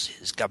because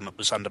his government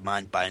was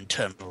undermined by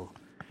internal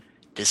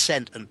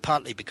dissent, and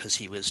partly because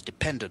he was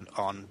dependent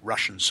on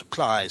Russian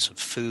supplies of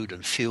food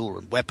and fuel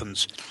and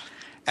weapons.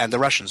 And the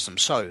Russians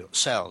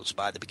themselves,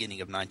 by the beginning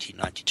of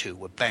 1992,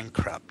 were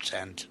bankrupt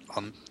and,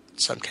 in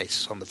some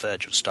cases, on the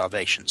verge of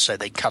starvation. So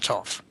they cut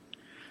off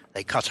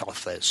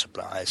those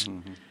supplies.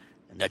 Mm-hmm.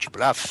 And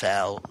Najibullah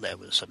fell. There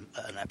was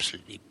an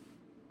absolutely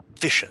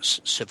vicious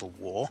civil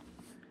war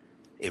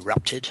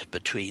erupted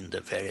between the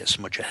various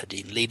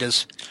Mujahideen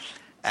leaders,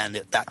 and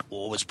that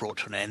war was brought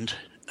to an end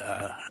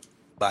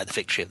by the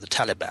victory of the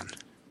Taliban,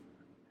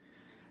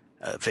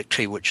 a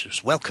victory which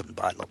was welcomed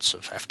by lots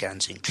of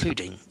Afghans,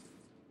 including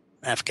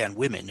Afghan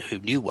women who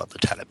knew what the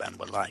Taliban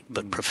were like,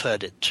 but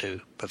preferred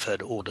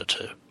order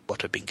to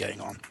what had been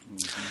going on.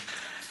 Mm-hmm.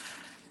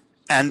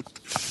 And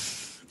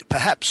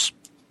perhaps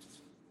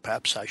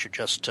I should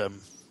just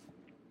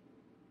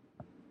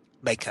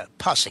make a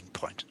passing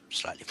point, a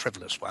slightly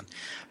frivolous one.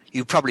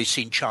 You've probably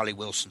seen Charlie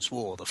Wilson's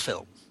War, the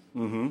film.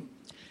 Mm-hmm.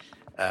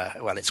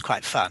 Well, it's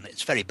quite fun.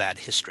 It's very bad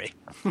history.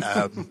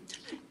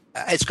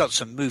 It's got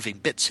some moving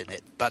bits in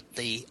it, but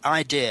the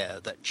idea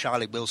that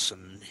Charlie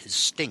Wilson, his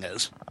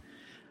Stingers,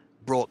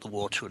 brought the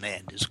war to an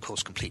end is, of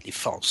course, completely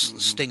false. Mm-hmm.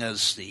 The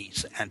Stingers,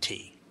 these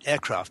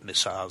anti-aircraft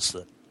missiles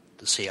that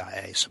the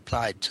CIA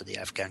supplied to the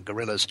Afghan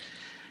guerrillas,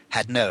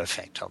 had no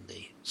effect on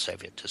the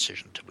Soviet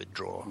decision to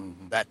withdraw.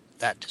 Mm-hmm.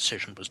 That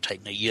decision was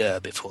taken a year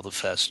before the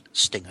first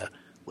Stinger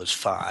was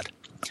fired.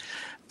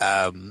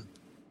 And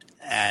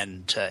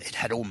it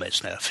had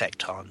almost no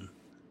effect on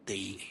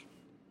the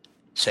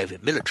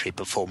Soviet military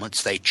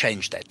performance. They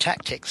changed their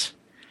tactics.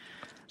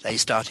 They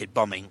started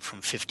bombing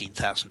from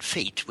 15,000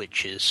 feet,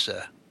 which is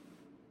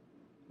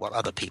what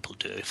other people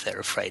do if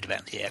they're afraid of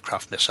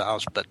anti-aircraft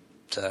missiles, but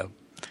it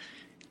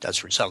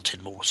does result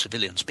in more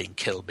civilians being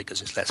killed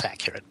because it's less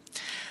accurate.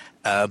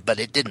 But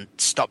it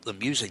didn't stop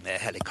them using their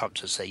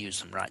helicopters. They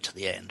used them right to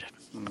the end.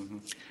 Mm-hmm.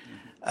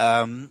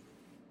 Mm-hmm.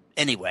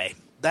 Anyway,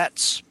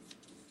 that's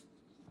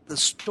the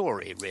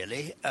story,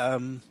 really.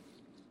 Can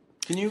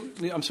you?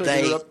 I'm sorry to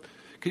interrupt.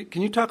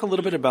 Can you talk a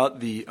little bit about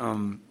the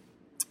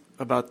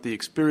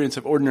experience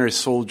of ordinary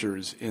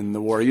soldiers in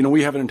the war? You know,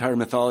 we have an entire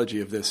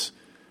mythology of this.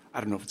 I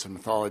don't know if it's a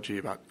mythology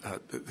about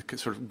the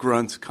sort of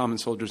grunts, common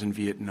soldiers in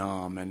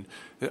Vietnam, and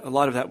a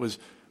lot of that was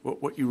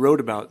what you wrote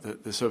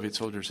about the Soviet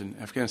soldiers in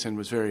Afghanistan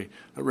was very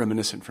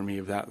reminiscent for me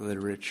of that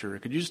literature.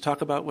 Could you just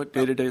talk about what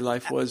day-to-day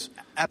life was?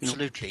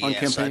 Absolutely, on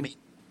yes. campaign?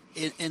 I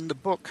mean, in the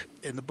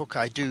book,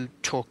 I do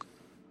talk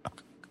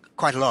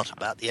quite a lot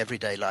about the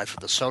everyday life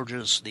of the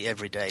soldiers, the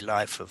everyday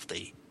life of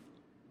the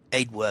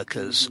aid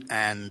workers,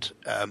 and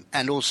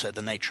also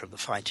the nature of the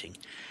fighting.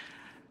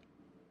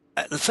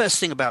 The first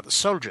thing about the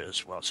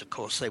soldiers was, of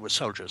course, they were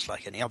soldiers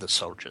like any other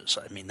soldiers.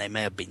 I mean, they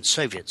may have been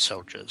Soviet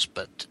soldiers,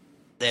 but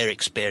their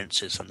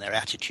experiences and their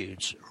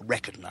attitudes are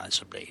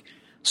recognizably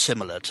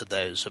similar to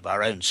those of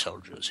our own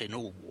soldiers in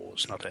all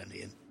wars, not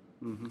only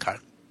in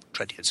current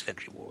 20th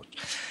century wars.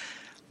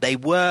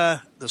 The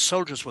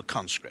soldiers were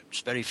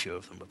conscripts. Very few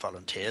of them were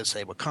volunteers.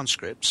 They were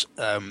conscripts.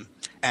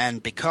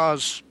 And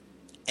because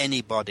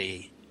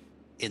anybody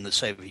in the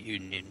Soviet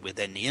Union with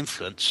any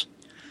influence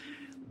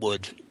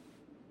would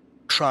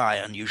try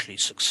and usually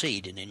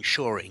succeed in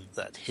ensuring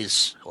that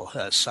his or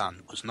her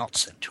son was not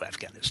sent to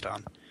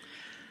Afghanistan,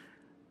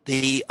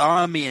 the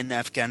army in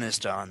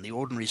Afghanistan, the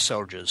ordinary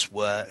soldiers,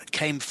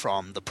 came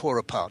from the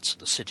poorer parts of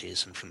the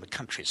cities and from the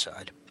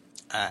countryside.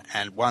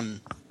 And one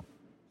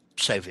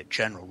Soviet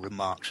general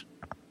remarked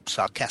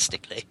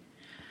sarcastically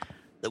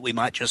that we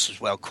might just as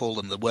well call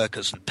them the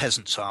workers and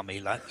peasants' army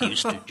like we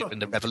used to during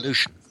the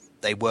revolution.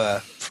 They were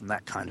from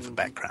that kind of a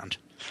background.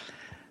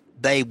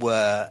 They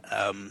were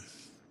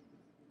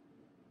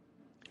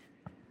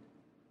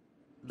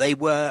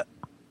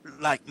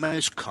like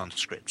most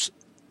conscripts.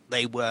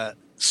 They were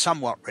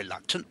somewhat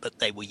reluctant, but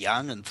they were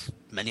young, and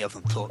many of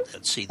them thought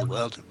they'd see the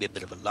world and be a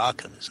bit of a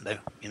lark. And there's no,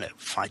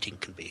 fighting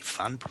can be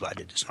fun,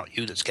 provided it's not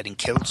you that's getting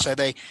killed. So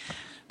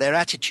their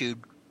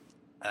attitude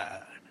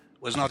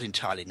was not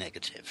entirely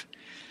negative.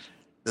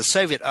 The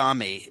Soviet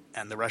army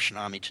and the Russian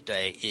army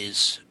today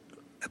is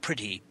a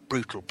pretty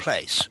brutal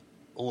place.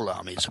 All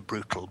armies are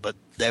brutal, but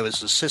there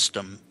was a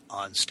system,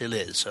 and still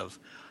is, of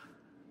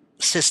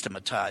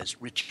systematized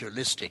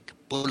ritualistic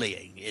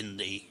bullying in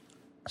the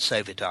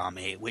Soviet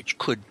army, which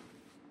could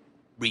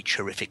reach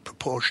horrific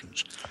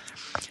proportions.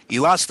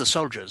 You asked the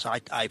soldiers,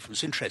 I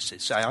was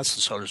interested, so I asked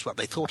the soldiers what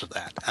they thought of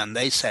that, and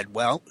they said,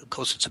 well, of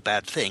course it's a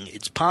bad thing.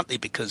 It's partly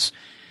because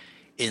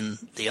in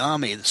the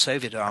army, the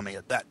Soviet army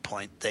at that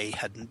point, they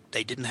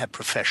didn't have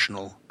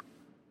professional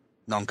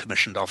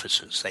non-commissioned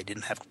officers. They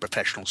didn't have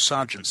professional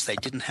sergeants. They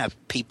didn't have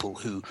people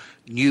who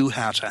knew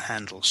how to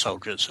handle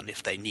soldiers, and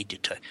if they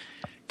needed to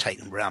take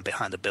them around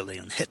behind the building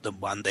and hit them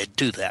one, they'd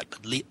do that,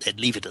 but they'd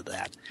leave it at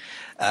that.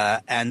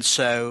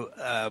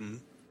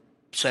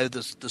 So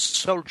the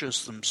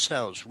soldiers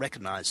themselves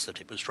recognized that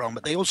it was wrong,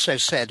 but they also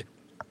said,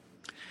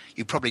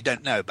 you probably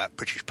don't know about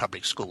British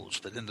public schools,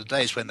 but in the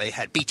days when they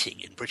had beating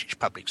in British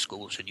public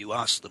schools and you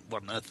asked them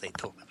what on earth they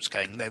thought was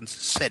going on, they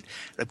said,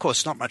 of course,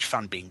 it's not much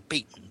fun being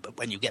beaten, but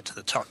when you get to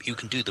the top, you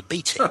can do the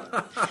beating.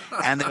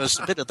 And there was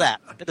a bit of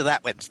that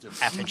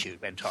attitude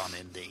went on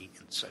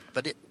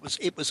but it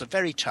was a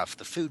very tough,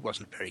 the food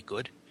wasn't very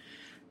good.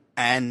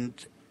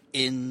 And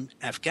in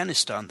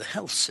Afghanistan, the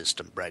health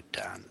system broke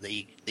down.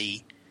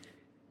 The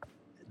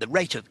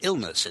rate of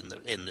illness in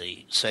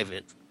the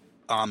Soviet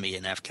army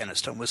in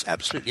Afghanistan was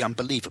absolutely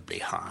unbelievably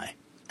high,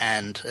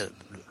 and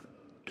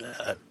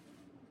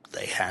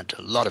they had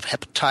a lot of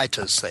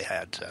hepatitis, they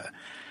had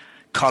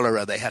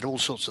cholera, they had all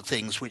sorts of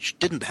things which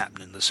didn't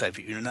happen in the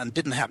Soviet Union and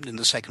didn't happen in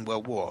the Second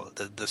World War.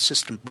 The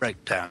system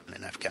broke down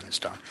in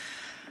Afghanistan.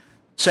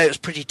 So it was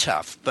pretty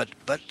tough, but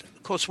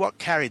of course what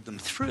carried them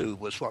through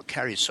was what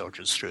carries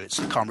soldiers through. It's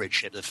the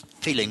comradeship, the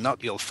feeling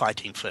not you're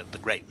fighting for the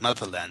great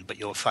motherland, but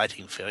you're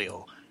fighting for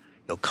your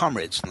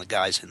comrades and the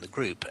guys in the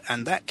group,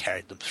 and that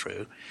carried them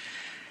through.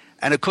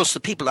 And of course the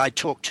people I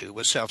talked to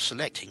were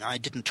self-selecting. I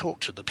didn't talk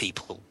to the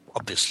people,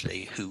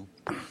 obviously, who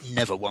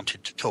never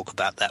wanted to talk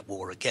about that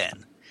war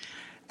again.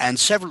 And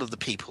several of the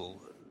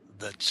people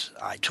that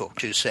I talked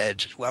to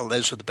said, well,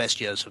 those were the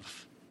best years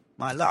of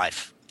my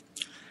life.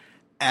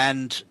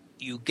 And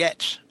you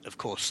get, of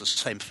course, the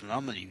same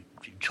phenomenon.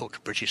 You talk to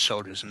British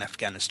soldiers in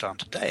Afghanistan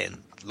today,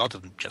 and a lot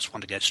of them just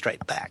want to go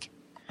straight back.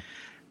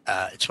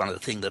 It's one of the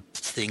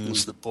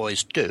things that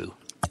boys do.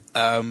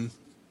 I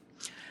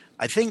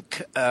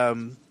think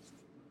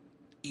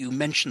you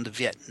mentioned the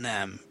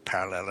Vietnam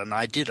parallel, and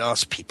I did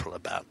ask people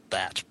about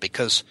that,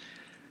 because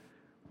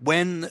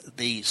when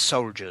the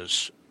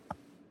soldiers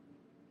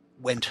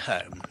went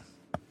home,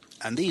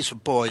 and these were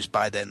boys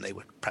by then, they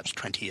were perhaps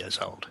 20 years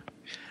old,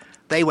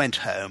 they went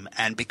home,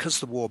 and because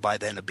the war by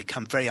then had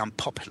become very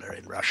unpopular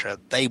in Russia,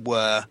 they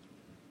were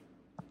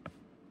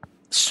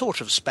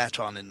sort of spat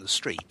on in the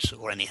streets,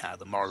 or anyhow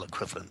the moral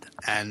equivalent,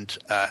 and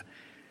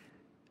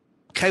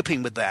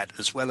coping with that,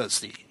 as well as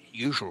the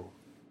usual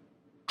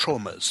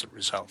traumas that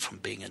result from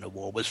being in a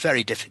war, was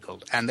very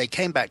difficult. And they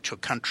came back to a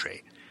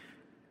country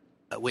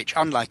which,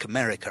 unlike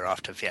America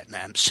after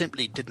Vietnam,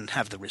 simply didn't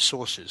have the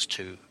resources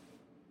to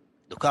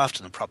look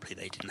after them properly.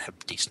 They didn't have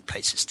decent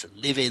places to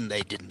live in.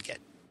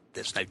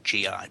 There's no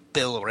GI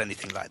Bill or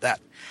anything like that.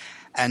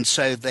 And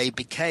so they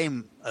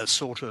became a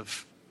sort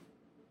of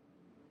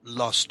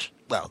lost,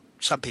 well,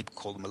 some people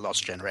call them a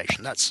lost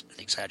generation. That's an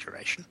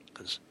exaggeration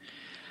because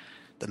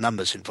the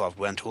numbers involved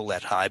weren't all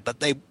that high, but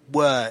they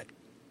were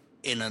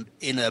in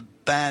a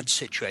bad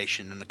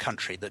situation in a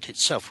country that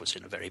itself was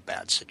in a very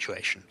bad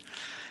situation.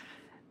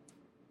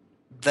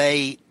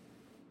 They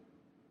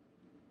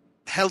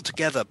held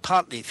together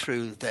partly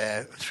through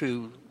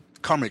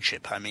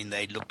comradeship. I mean,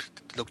 they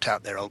looked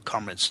out their old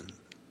comrades and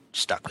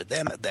stuck with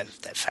them. Their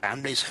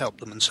families helped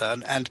them and so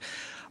on. And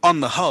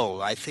on the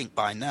whole, I think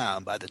by now,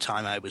 by the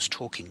time I was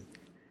talking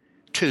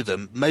to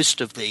them,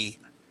 most of the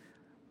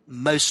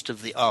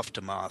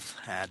aftermath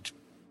had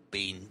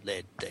been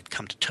they'd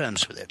come to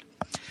terms with it.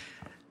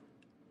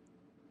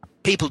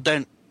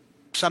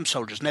 Some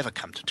soldiers never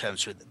come to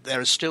terms with it. There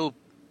are still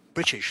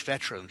British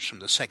veterans from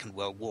the Second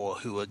World War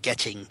who are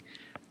getting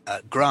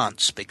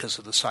grants because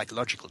of the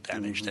psychological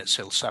damage they're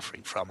still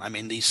suffering from. I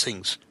mean, these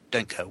things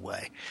don't go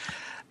away.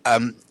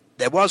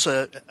 There was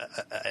a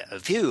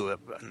view,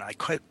 and I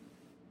quote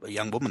a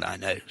young woman I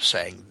know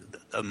saying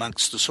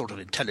amongst the sort of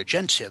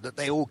intelligentsia that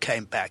they all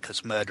came back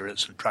as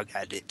murderers and drug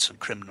addicts and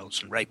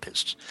criminals and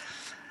rapists.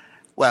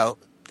 Well,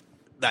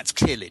 that's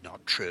clearly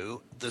not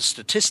true. The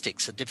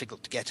statistics are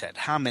difficult to get at.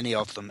 How many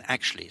of them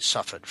actually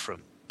suffered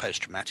from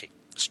post-traumatic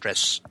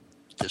stress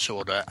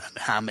disorder and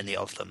how many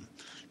of them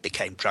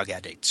became drug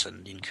addicts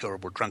and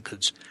incurable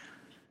drunkards?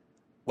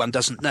 One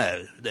doesn't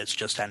know. There's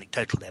just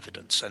anecdotal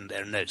evidence and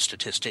there are no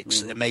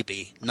statistics. There may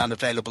be none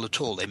available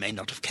at all. They may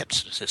not have kept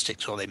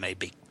statistics or they may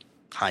be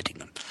hiding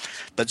them.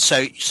 But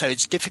so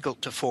it's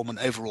difficult to form an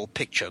overall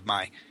picture.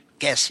 My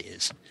guess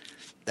is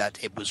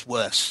that it was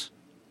worse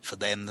for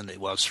them than it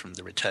was for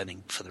the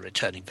returning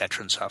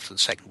veterans after the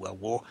Second World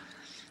War.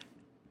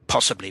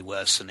 Possibly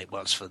worse than it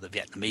was for the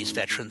Vietnamese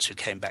veterans who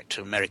came back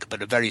to America,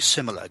 but a very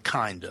similar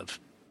kind of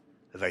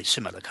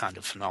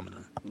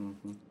phenomenon.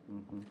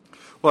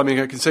 Well, I mean,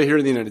 I can say here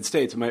in the United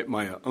States,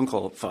 my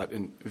uncle fought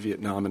in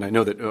Vietnam, and I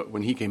know that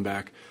when he came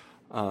back,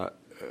 I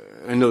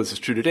know this is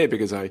true today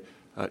because I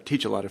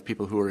teach a lot of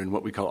people who are in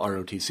what we call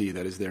ROTC,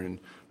 that is, they're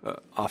in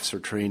officer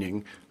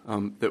training,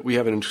 that we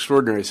have an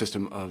extraordinary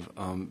system of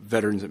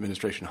Veterans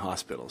Administration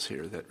hospitals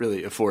here that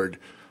really afford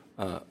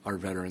our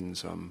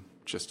veterans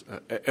just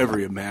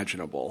every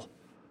imaginable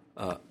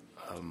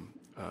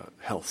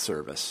health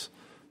service.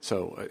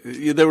 So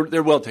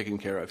they're well taken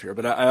care of here.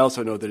 But I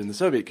also know that in the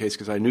Soviet case,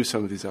 because I knew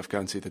some of these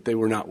Afghans, that they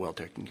were not well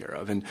taken care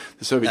of. And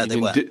the Soviet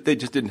Union, they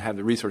just didn't have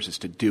the resources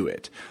to do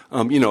it.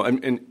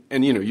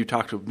 You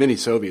talk to many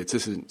Soviets.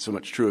 This isn't so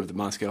much true of the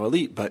Moscow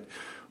elite, but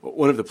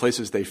one of the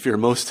places they fear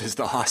most is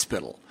the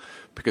hospital.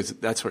 Because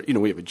that's where,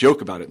 we have a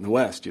joke about it in the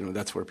West,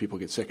 that's where people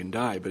get sick and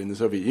die. But in the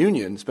Soviet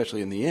Union,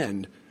 especially in the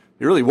end,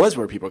 it really was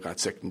where people got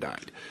sick and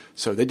died.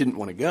 So they didn't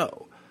want to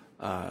go.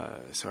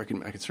 So I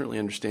can certainly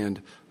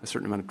understand a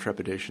certain amount of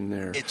trepidation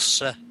there.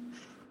 It's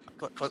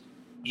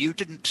you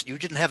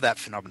didn't have that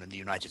phenomenon in the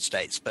United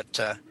States, but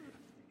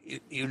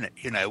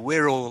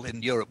we're all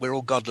in Europe. We're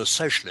all godless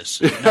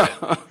socialists,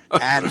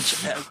 And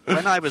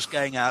when I was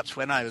going out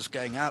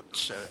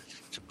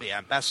to be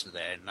ambassador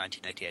there in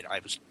 1988, I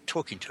was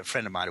talking to a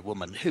friend of mine, a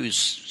woman who's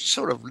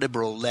sort of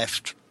liberal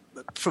left,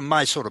 from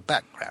my sort of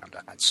background,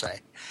 I'd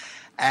say,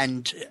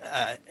 and.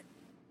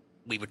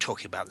 We were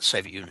talking about the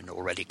Soviet Union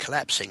already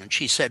collapsing, and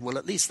she said, well,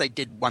 at least they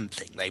did one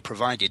thing. They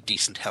provided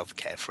decent health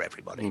care for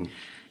everybody.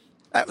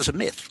 That was a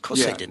myth. Of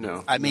course they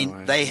didn't.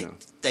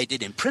 They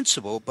did in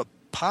principle, but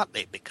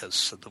partly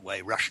because of the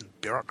way Russian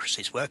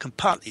bureaucracies work and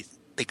partly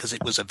because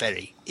it was a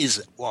very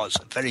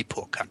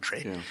poor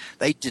country. Yeah.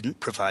 They didn't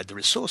provide the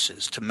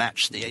resources to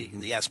match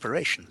the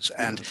aspirations.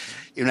 And,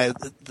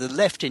 the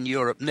left in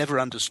Europe never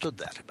understood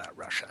that about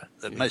Russia,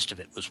 that most of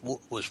it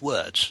was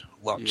words,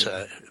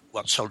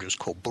 what soldiers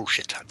call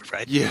bullshit, I'm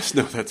afraid. Yes,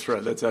 no, that's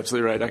right. That's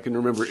absolutely right. I can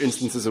remember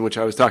instances in which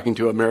I was talking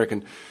to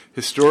American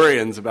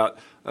historians about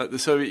the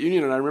Soviet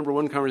Union, and I remember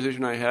one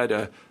conversation I had,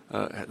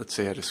 let's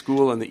say at a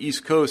school on the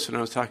East Coast, and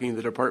I was talking to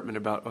the department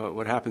about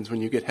what happens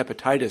when you get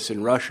hepatitis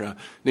in Russia,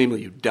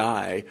 namely you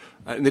die,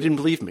 and they didn't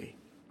believe me.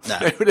 No.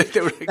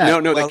 They were like,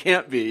 no, that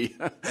can't be.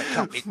 That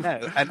can't be,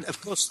 no. And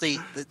of course,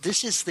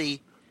 this is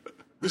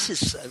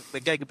we're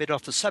going a bit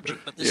off the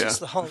subject, but this is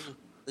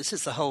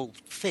the whole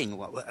thing,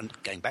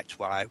 and going back to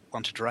why I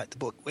wanted to write the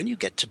book. When you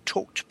get to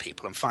talk to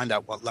people and find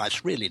out what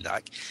life's really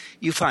like,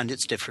 you find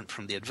it's different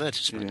from the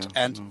advertisement.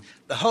 Yeah. And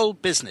the whole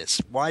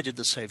business, why did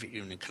the Soviet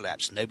Union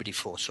collapse? Nobody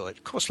foresaw it.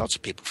 Of course, lots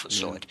of people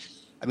foresaw it.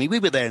 I mean, we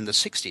were there in the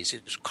 60s.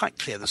 It was quite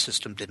clear the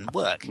system didn't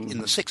work. In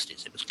the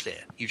 60s, it was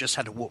clear. You just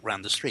had to walk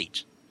around the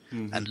street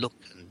and look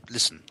and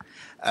listen.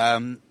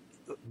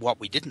 What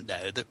we didn't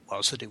know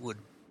was that it would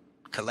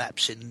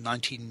collapse in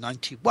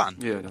 1991.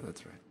 Yeah, no,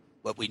 that's right.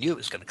 Well, we knew it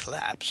was going to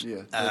collapse,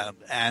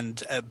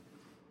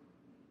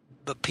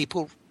 but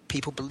people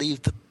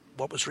believed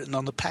what was written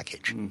on the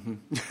package.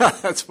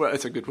 That's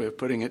a good way of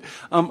putting it.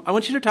 I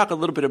want you to talk a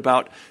little bit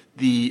about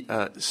the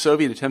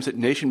Soviet attempts at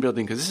nation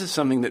building, because this is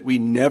something that we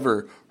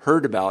never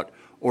heard about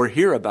or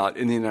hear about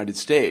in the United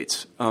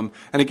States. And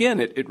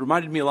again, it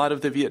reminded me a lot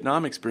of the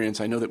Vietnam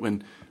experience. I know that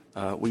when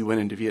we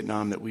went into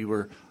Vietnam that we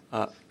were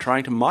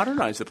trying to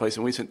modernize the place,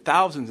 and we sent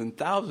thousands and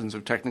thousands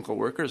of technical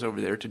workers over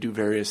there to do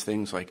various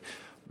things like,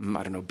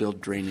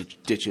 build drainage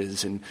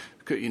ditches and,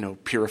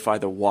 purify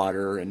the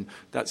water and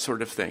that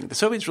sort of thing. The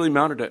Soviets really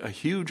mounted a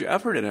huge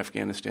effort in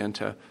Afghanistan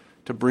to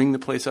bring the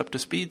place up to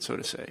speed, so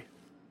to say.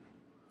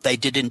 They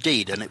did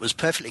indeed, and it was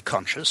perfectly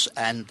conscious,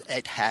 and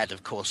it had,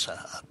 of course,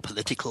 a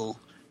political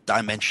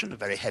dimension, a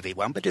very heavy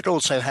one, but it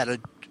also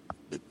had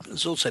it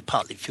was also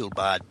partly fueled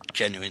by a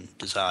genuine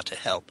desire to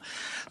help.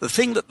 The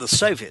thing that the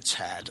Soviets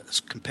had, as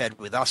compared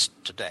with us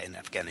today in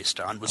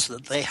Afghanistan, was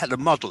that they had a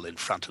model in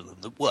front of them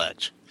that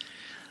worked.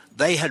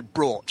 They had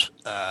brought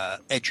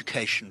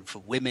education for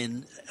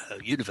women,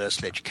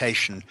 universal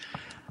education,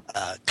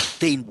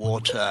 clean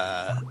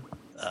water,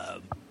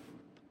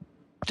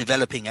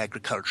 developing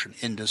agriculture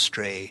and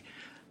industry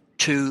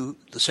to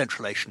the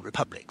Central Asian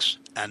republics.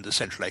 And the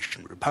Central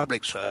Asian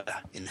republics were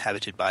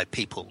inhabited by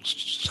peoples,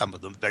 some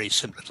of them very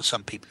similar to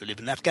some people who live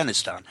in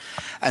Afghanistan.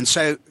 And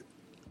so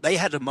they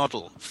had a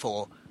model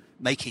for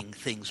making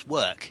things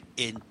work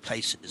in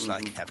places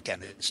like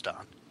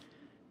Afghanistan,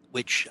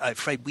 which I'm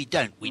afraid we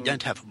don't. We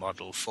don't have a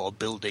model for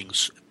building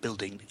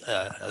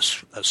a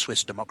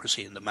Swiss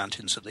democracy in the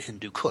mountains of the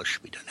Hindu Kush.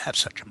 We don't have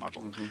such a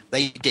model.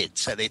 They did,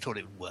 so they thought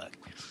it would work.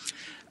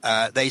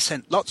 They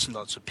sent lots and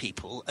lots of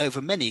people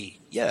over many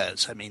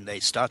years. I mean, they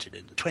started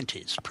in the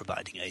 20s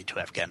providing aid to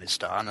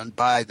Afghanistan, and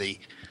by the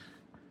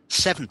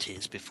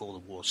 70s, before the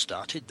war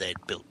started,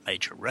 they'd built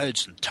major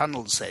roads and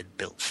tunnels, they'd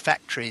built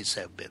factories,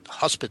 they'd built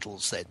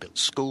hospitals, they'd built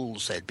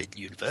schools, they'd built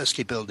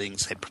university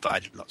buildings, they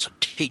provided lots of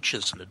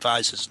teachers and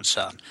advisors and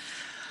so on.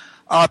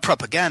 Our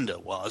propaganda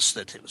was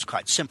that it was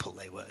quite simple.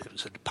 It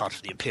was a part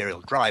of the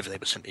imperial drive. They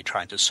were simply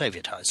trying to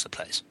Sovietize the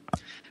place.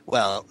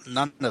 Well,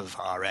 none of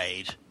our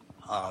aid,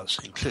 ours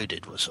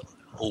included, was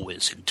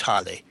always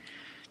entirely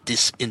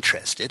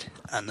disinterested,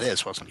 and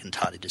theirs wasn't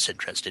entirely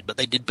disinterested, but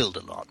they did build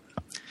a lot.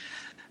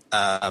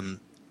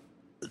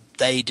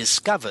 They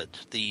discovered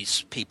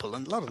these people,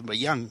 and a lot of them were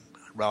young,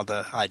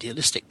 rather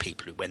idealistic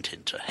people who went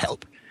in to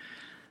help,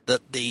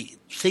 that the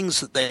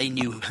things that they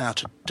knew how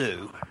to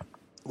do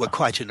were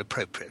quite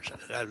inappropriate.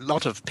 A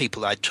lot of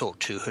people I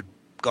talked to had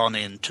gone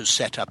in to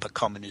set up a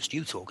communist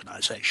youth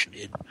organization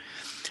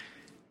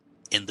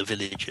in the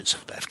villages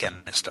of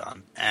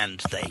Afghanistan, and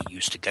they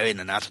used to go in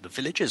and out of the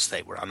villages.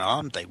 They were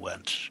unarmed. They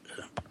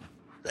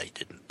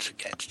didn't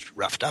get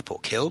roughed up or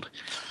killed.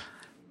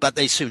 But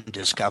they soon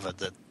discovered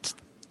that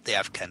the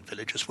Afghan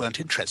villagers weren't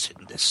interested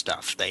in this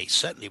stuff. They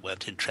certainly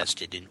weren't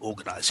interested in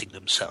organizing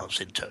themselves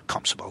into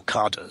Komsomol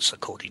cadres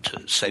according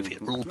to Soviet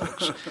rule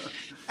books.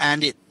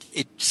 And it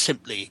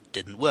simply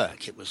didn't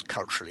work. It was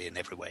culturally in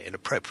every way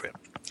inappropriate.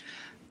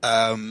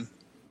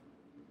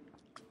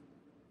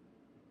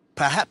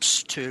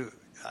 Perhaps to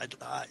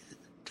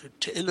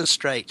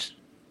illustrate,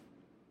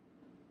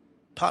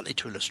 partly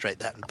to illustrate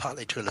that and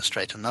partly to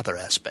illustrate another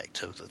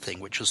aspect of the thing,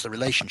 which was the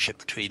relationship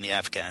between the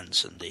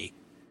Afghans and the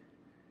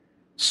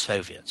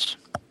Soviets.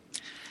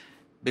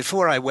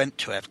 Before I went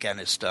to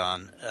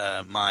Afghanistan,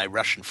 my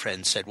Russian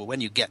friend said, well,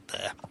 when you get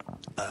there,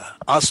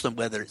 ask them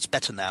whether it's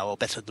better now or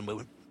better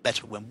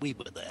when we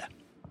were there.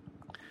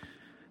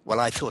 Well,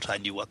 I thought I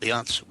knew what the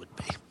answer would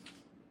be.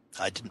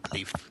 I didn't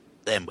believe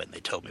them when they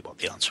told me what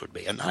the answer would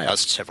be. And I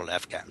asked several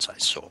Afghans. I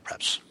saw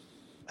perhaps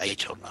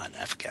 8 or 9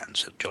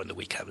 Afghans during the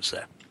week I was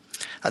there.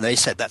 And they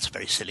said, that's a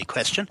very silly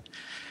question.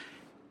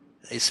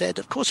 They said,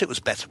 of course it was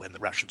better when the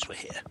Russians were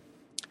here.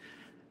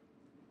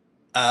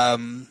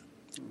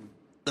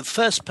 The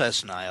first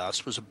person I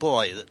asked was a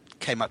boy that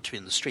came up to me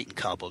in the street in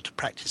Kabul to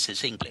practice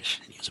his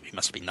English. He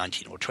must have been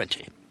 19 or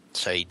 20,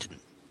 so he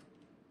didn't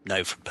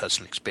know from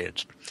personal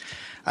experience.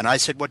 And I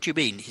said, what do you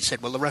mean? He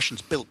said, well, the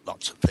Russians built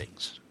lots of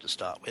things to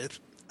start with,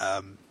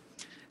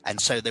 and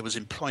so there was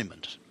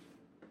employment.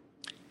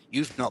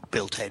 You've not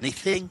built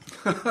anything.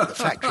 The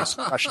factories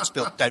the Russians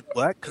built don't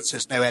work because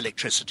there's no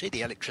electricity.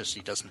 The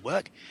electricity doesn't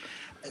work.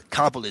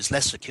 Kabul is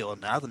less secure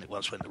now than it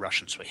was when the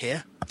Russians were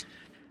here.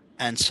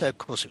 And so, of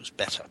course, it was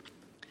better.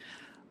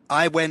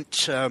 I heard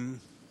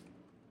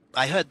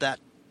that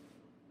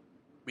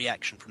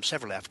reaction from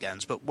several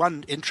Afghans, but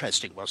one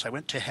interesting was I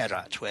went to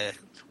Herat, where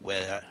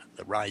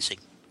the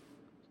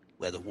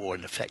war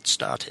in effect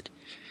started,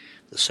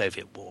 the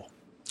Soviet war.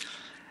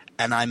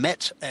 And I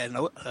met a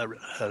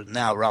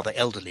now rather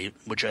elderly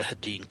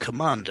Mujahideen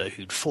commander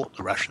who'd fought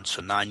the Russians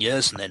for 9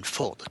 years and then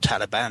fought the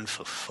Taliban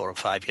for 4 or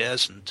 5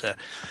 years until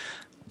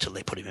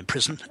they put him in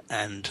prison,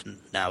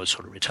 and now is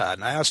sort of retired.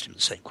 And I asked him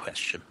the same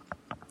question.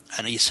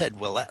 And he said,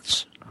 well,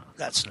 that's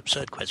an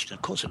absurd question.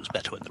 Of course it was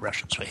better when the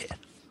Russians were here.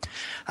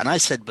 And I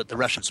said, but the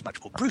Russians are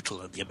much more brutal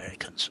than the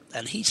Americans.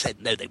 And he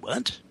said, no, they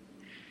weren't.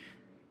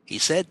 He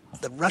said,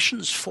 the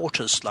Russians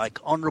fought us like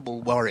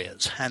honorable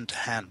warriors, hand to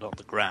hand on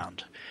the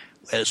ground,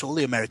 whereas all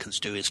the Americans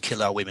do is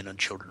kill our women and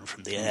children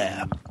from the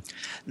air.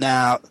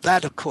 Now,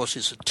 that, of course,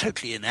 is a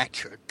totally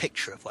inaccurate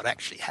picture of what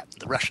actually happened.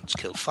 The Russians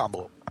killed far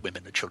more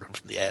women and children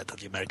from the air than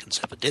the Americans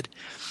ever did.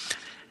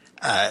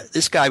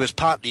 This guy was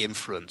partly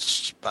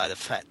influenced by the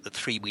fact that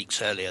 3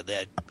 weeks earlier,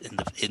 there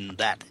in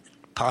that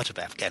part of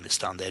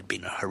Afghanistan, there had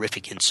been a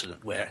horrific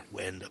incident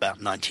when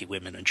about 90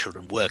 women and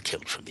children were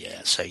killed from the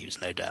air. So he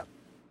was no doubt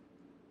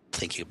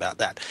thinking about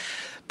that.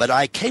 But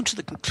I came to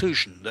the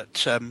conclusion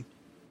that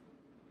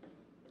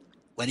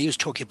when he was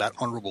talking about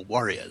honorable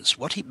warriors,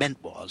 what he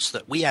meant was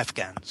that we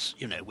Afghans,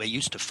 we're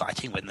used to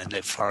fighting. When there are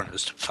no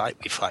foreigners to fight,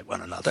 we fight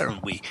one another,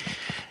 and we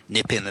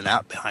nip in and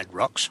out behind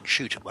rocks and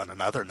shoot at one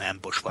another and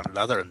ambush one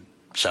another and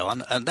so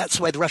on. And that's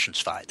the way the Russians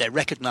fight. They're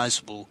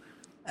recognizable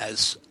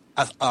as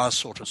our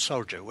sort of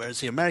soldier, whereas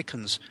the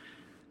Americans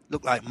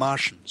look like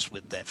Martians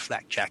with their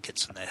flak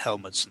jackets and their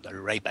helmets and their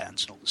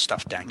Ray-Bans and all the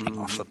stuff dangling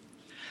off them.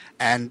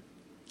 And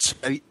so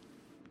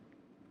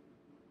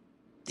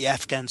the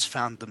Afghans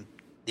found the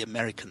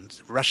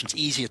Russians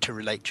easier to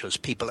relate to as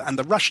people. And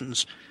the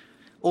Russians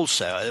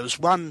also, there was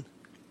one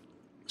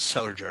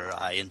soldier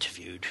I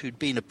interviewed who'd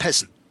been a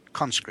peasant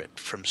conscript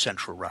from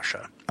central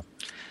Russia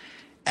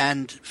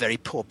and very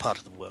poor part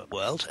of the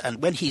world.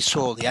 And when he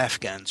saw the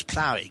Afghans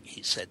ploughing,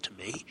 he said to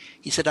me,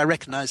 I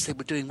recognized they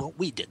were doing what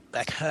we did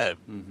back home.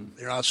 Mm-hmm.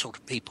 They're our sort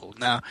of people.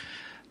 Now,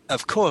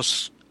 of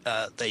course,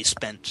 they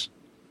spent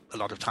a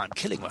lot of time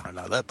killing one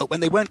another, but when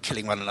they weren't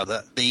killing one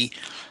another, they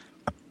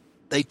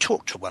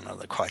talked to one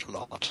another quite a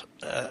lot.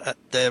 I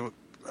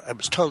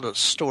was told a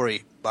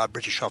story by a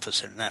British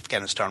officer in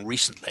Afghanistan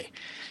recently.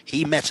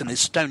 He met an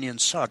Estonian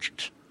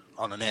sergeant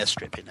on an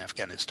airstrip in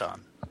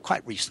Afghanistan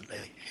quite recently,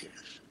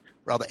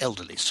 rather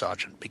elderly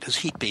sergeant, because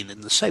he'd been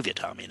in the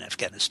Soviet army in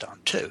Afghanistan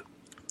too.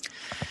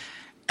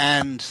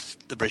 And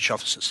the British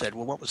officer said,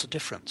 well, what was the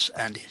difference?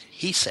 And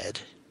he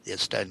said, the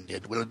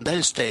Estonian, well, in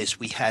those days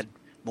we had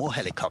more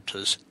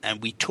helicopters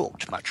and we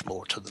talked much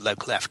more to the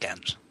local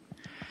Afghans.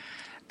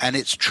 And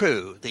it's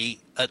true,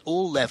 at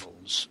all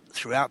levels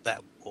throughout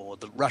that war,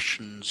 the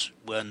Russians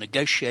were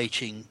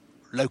negotiating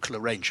local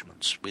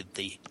arrangements with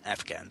the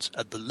Afghans.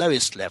 At the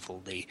lowest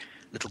level, the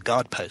little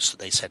guard posts that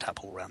they set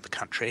up all around the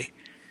country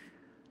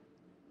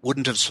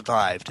wouldn't have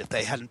survived if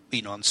they hadn't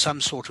been on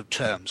some sort of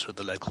terms with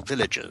the local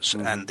villagers.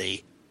 Mm-hmm. And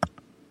the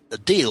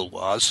deal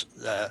was,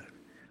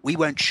 we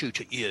won't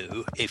shoot at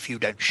you if you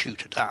don't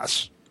shoot at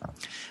us.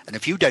 And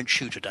if you don't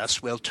shoot at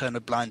us, we'll turn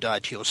a blind eye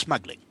to your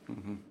smuggling.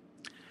 Mm-hmm.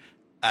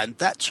 And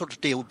that sort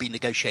of deal would be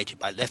negotiated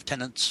by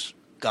lieutenants,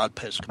 guard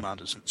post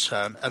commanders, and so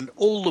on. And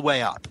all the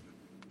way up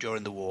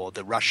during the war,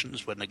 the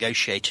Russians were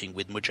negotiating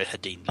with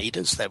Mujahideen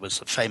leaders. There was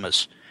a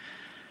famous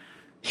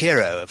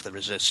hero of the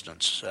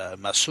resistance,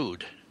 Ahmad Shah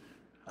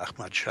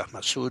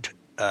Massoud,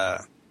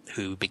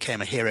 who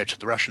became a hero to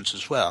the Russians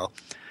as well.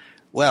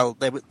 Well,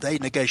 they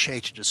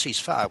negotiated a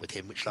ceasefire with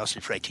him, which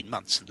lasted for 18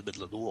 months in the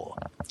middle of the war.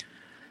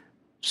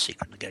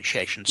 Secret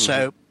negotiation. Mm-hmm.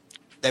 So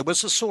there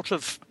was a sort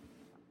of,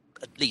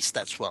 at least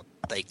that's what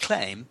they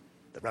claim,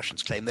 the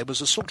Russians claim, there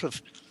was a sort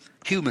of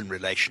human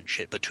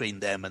relationship between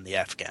them and the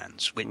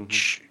Afghans,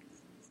 which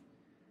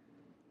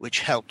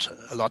helped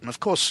a lot. And of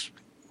course,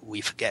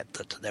 we forget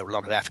that there were a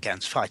lot of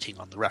Afghans fighting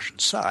on the Russian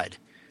side,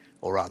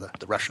 or rather,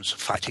 the Russians were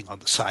fighting on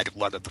the side of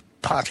one of the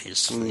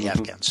parties to the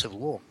Afghan Civil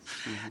War.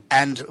 Mm-hmm.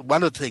 And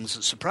one of the things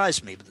that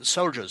surprised me, the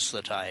soldiers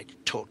that I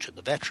talked to,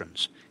 the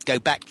veterans, go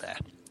back there.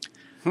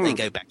 They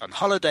go back on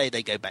holiday.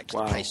 They go back to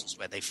the places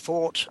where they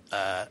fought.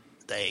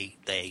 They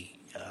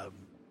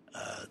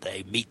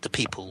meet the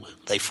people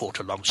they fought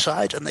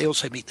alongside, and they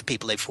also meet the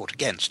people they fought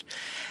against.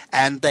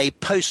 And they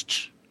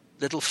post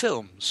little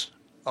films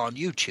on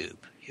YouTube.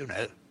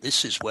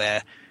 This is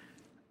where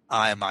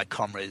I and my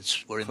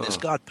comrades were in this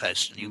guard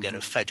post, and you get a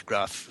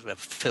photograph, a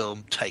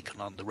film taken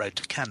on the road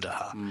to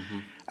Kandahar. Mm-hmm.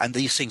 And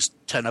these things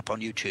turn up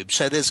on YouTube.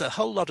 So there's a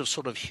whole lot of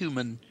sort of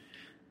human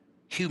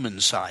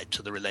side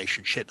to the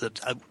relationship that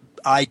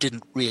I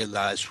didn't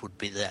realize would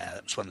be there.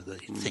 That's one of the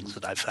things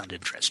that I found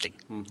interesting.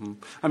 Mm-hmm.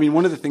 I mean,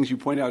 one of the things you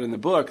point out in the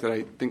book that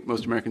I think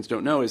most Americans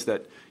don't know is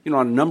that,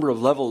 on a number of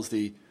levels,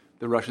 the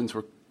Russians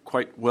were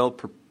quite well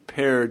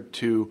prepared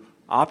to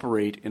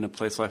operate in a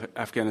place like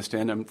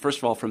Afghanistan. First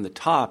of all, from the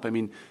top, I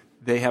mean,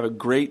 they have a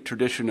great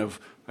tradition of,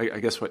 I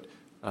guess, what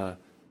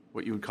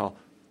you would call,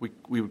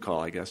 we would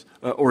call, I guess,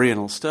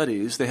 Oriental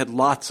studies. They had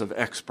lots of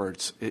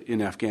experts in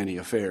Afghani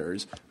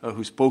affairs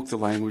who spoke the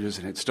languages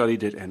and had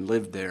studied it and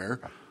lived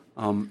there.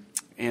 And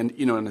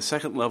in the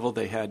second level,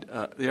 they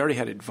already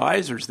had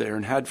advisors there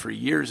and had for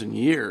years and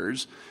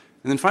years.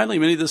 And then finally,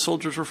 many of the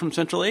soldiers were from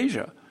Central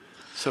Asia.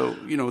 So,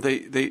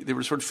 they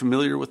were sort of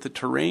familiar with the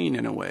terrain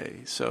in a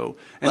way. So,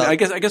 and I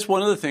guess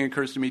one other thing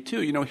occurs to me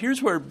too.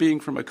 Here's where being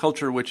from a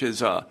culture which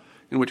is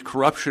in which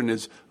corruption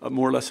is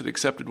more or less an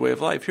accepted way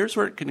of life. Here's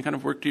where it can kind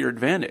of work to your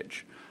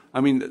advantage. I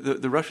mean,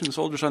 the Russian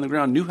soldiers on the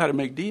ground knew how to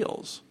make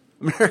deals.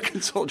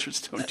 American soldiers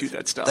don't do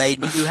that stuff. They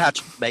knew how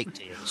to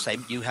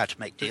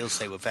make deals.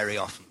 They were very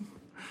often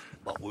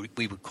what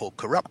we would call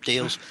corrupt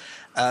deals.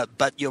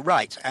 But you're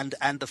right.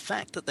 And the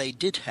fact that they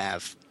did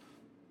have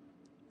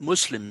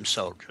Muslim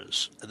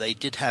soldiers, they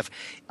did have,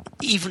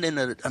 even in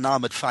an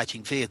armored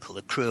fighting vehicle,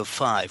 a crew of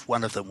 5,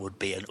 one of them would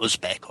be an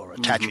Uzbek or a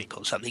Tajik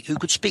or something, who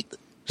could speak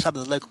some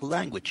of the local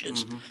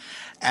languages.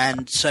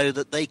 And so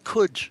that they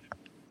could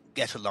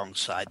get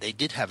alongside. They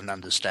did have an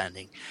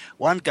understanding.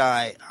 One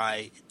guy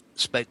I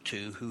spoke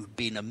to who'd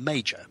been a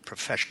major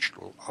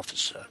professional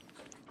officer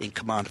in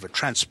command of a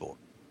transport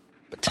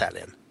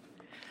battalion,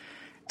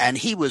 and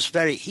he was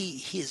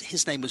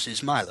his name was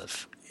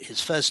Ismailov. His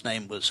first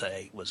name was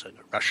a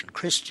Russian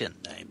Christian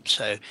name,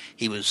 so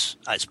he was,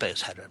 I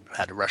suppose,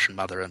 had a Russian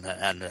mother and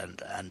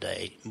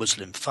a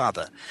Muslim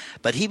father.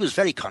 But he was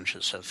very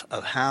conscious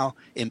of how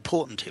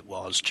important it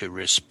was to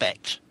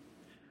respect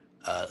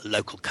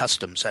local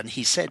customs. And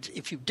he said,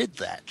 if you did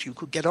that, you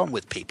could get on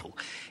with people.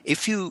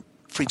 If you,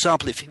 for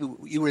example, if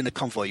you were in a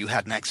convoy, you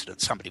had an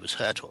accident, somebody was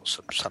hurt or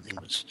something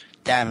was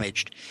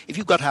damaged, if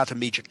you got out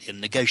immediately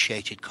and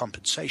negotiated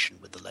compensation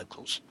with the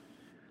locals,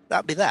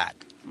 that'd be that.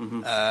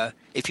 Mm-hmm.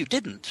 If you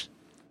didn't,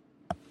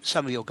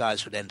 some of your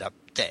guys would end up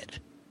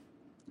dead.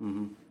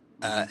 Mm-hmm.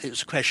 It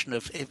was a question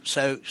of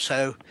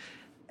so.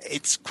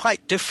 It's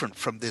quite different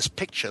from this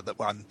picture that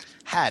one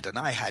had, and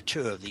I had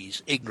too, of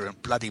these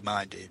ignorant,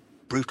 bloody-minded,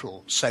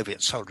 brutal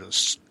Soviet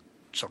soldiers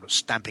sort of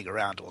stamping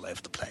around all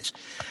over the place.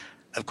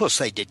 Of course,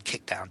 they did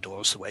kick down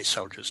doors the way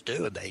soldiers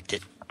do, and they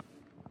did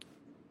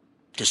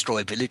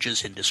destroy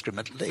villages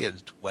indiscriminately, in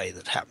the way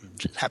that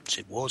happens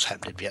in wars,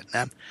 happened in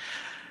Vietnam.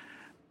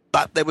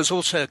 But there was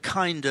also a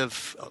kind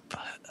of,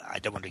 I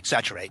don't want to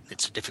exaggerate,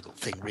 it's a difficult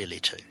thing really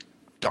to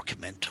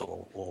document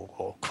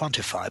or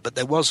quantify, but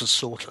there was a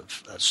sort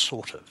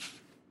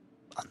of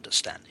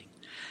understanding.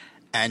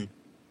 And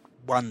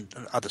one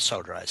other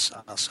soldier I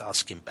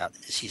asked him about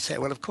this, he said,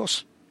 well, of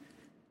course,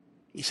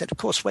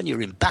 when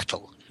you're in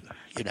battle,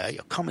 you know,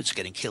 your comrades are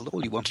getting killed,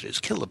 all you want to do is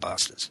kill the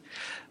bastards.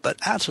 But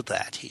out of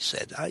that, he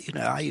said,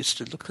 I used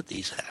to look at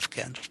these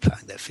Afghans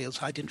ploughing their fields,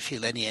 I didn't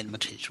feel any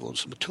enmity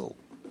towards them at all.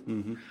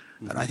 Mm-hmm.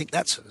 And I think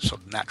that's a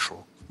sort of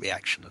natural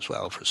reaction as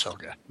well for a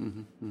soldier.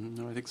 Mm-hmm. Mm-hmm.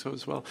 No, I think so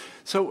as well.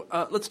 So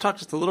let's talk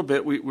just a little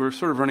bit. We're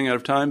sort of running out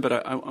of time,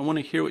 but I want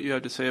to hear what you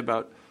have to say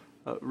about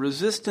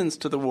resistance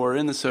to the war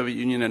in the Soviet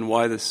Union and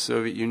why the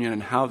Soviet Union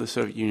and how the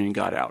Soviet Union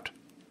got out.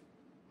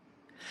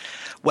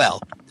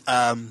 Well,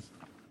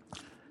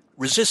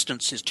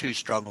 resistance is too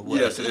strong a word.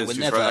 Yes, it is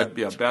too strong.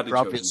 Yeah, badly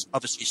chosen.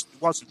 Obviously, it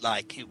wasn't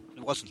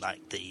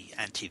like the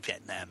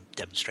anti-Vietnam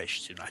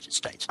demonstrations in the United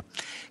States.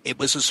 It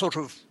was a sort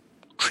of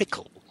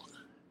trickle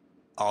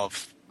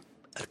of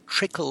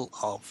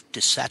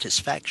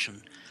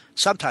dissatisfaction,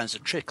 sometimes a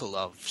trickle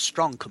of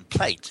strong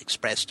complaints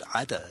expressed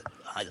either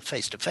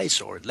face to face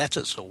or in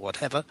letters or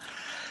whatever,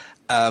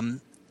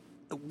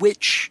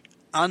 which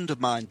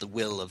undermined the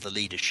will of the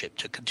leadership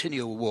to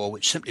continue a war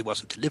which simply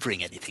wasn't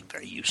delivering anything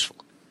very useful.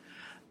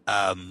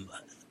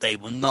 They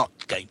were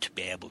not going to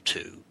be able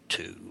to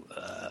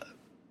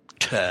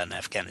turn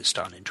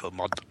Afghanistan into a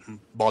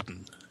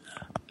modern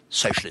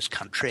socialist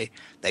country.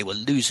 They were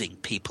losing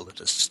people at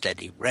a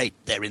steady rate.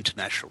 Their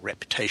international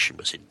reputation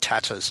was in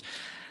tatters.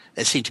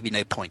 There seemed to be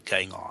no point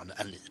going on.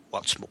 And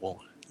what's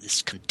more,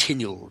 this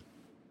continual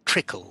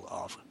trickle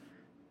of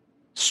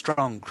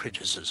strong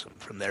criticism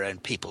from their own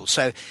people.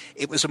 So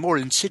it was a more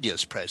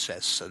insidious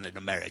process than in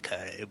America.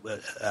 It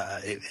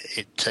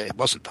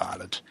wasn't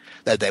violent,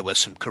 though there were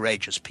some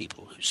courageous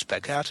people who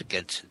spoke out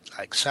against it,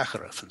 like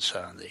Sakharov and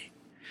so on, the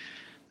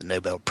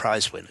Nobel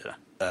Prize winner.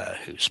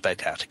 Who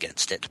spoke out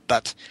against it.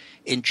 But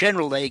in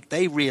general,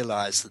 they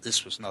realized that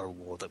this was not a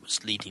war that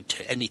was leading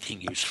to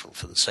anything useful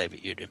for the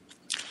Soviet Union.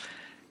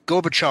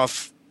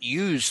 Gorbachev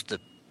used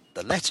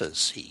the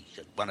letters.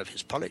 At one of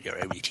his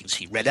Politburo meetings,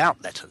 he read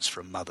out letters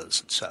from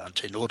mothers and so on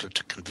in order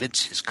to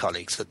convince his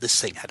colleagues that this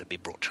thing had to be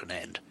brought to an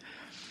end.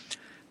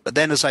 But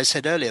then, as I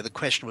said earlier, the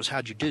question was, how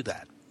do you do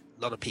that?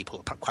 A lot of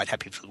people are quite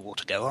happy for the war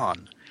to go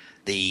on.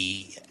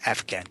 The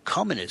Afghan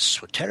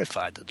communists were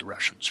terrified that the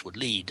Russians would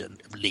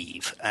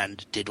leave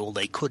and did all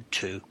they could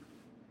to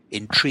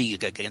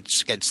intrigue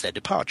against their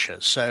departure.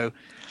 So,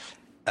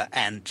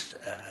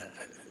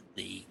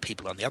 the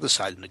people on the other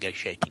side of the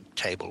negotiating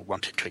table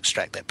wanted to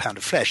extract their pound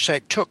of flesh. So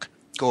it took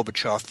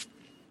Gorbachev,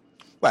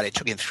 it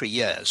took him 3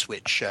 years,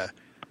 which,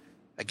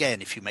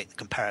 again, if you make the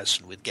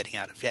comparison with getting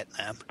out of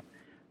Vietnam,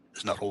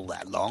 is not all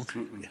that long.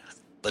 Mm-mm.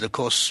 But, of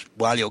course,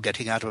 while you're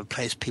getting out of a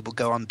place, people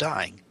go on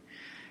dying.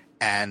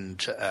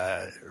 And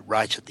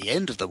right at the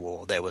end of the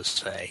war, there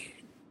was,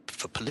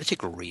 for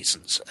political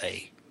reasons,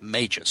 a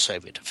major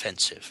Soviet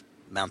offensive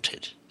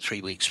mounted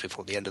 3 weeks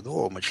before the end of the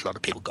war, in which a lot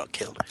of people got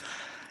killed,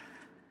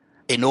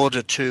 in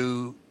order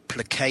to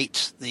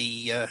placate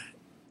the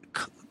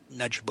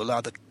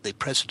Najibullah, the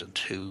president,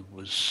 who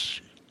was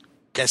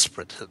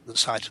desperate at the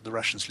sight of the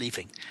Russians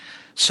leaving.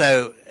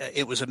 So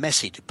it was a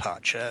messy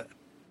departure.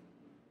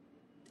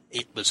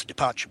 It was a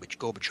departure which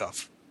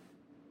Gorbachev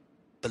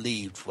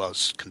believed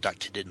was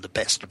conducted in the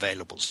best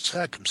available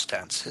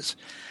circumstances,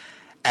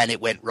 and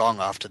it went wrong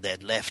after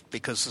they'd left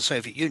because the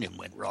Soviet Union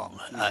went wrong.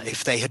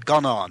 If they had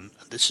gone on,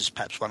 this is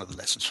perhaps one of the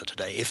lessons for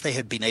today, if they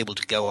had been able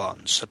to go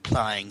on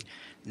supplying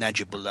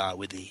Najibullah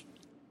with the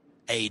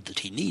aid that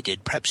he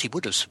needed, perhaps he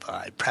would have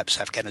survived, perhaps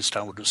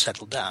Afghanistan would have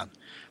settled down,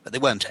 but they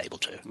weren't able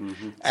to.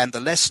 Mm-hmm. And the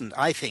lesson,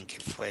 I think,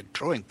 if we're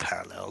drawing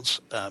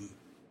parallels, there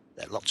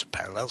are lots of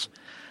parallels,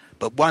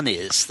 But one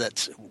is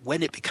that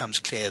when it becomes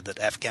clear that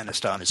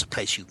Afghanistan is a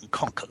place you can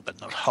conquer but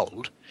not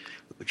hold,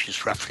 which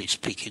is roughly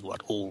speaking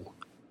what all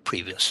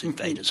previous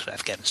invaders of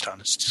Afghanistan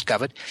has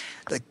discovered,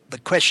 the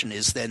question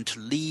is then to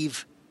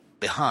leave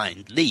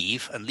behind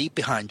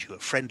you a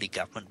friendly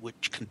government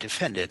which can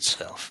defend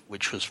itself,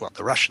 which was what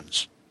the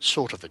Russians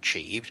sort of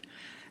achieved.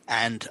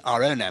 And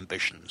our own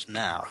ambitions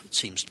now, it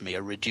seems to me,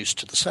 are reduced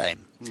to the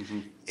same. Mm-hmm.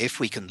 If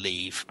we can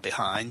leave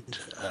behind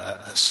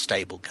a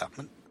stable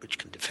government which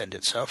can defend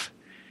itself,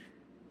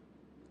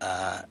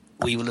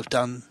 we will have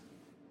done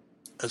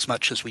as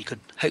much as we could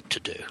hope to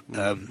do.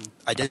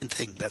 I don't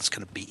think that's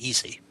going to be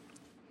easy.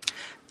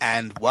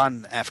 And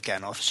one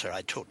Afghan officer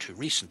I talked to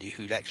recently,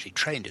 who'd actually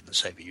trained in the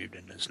Soviet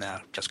Union, has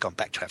now just gone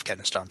back to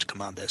Afghanistan to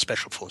command their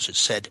special forces,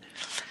 said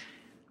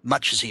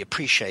much as he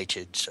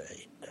appreciated,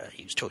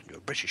 he was talking to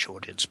a British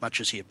audience, much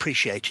as he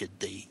appreciated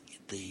the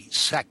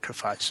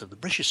sacrifice of the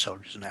British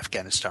soldiers in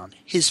Afghanistan,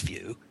 his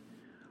view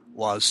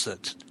was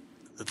that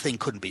the thing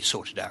couldn't be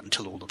sorted out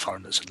until all the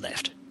foreigners had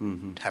left.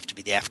 Mm-hmm. It'd have to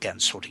be the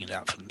Afghans sorting it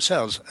out for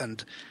themselves.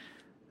 And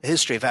the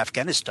history of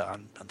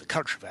Afghanistan and the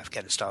culture of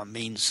Afghanistan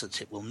means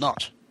that it will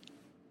not.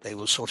 They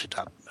will sort it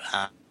up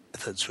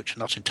methods which are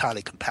not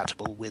entirely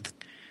compatible with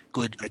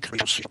good American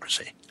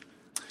democracy.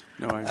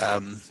 No, I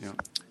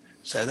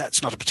So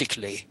it's not a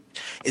particularly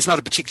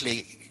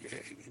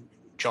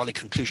jolly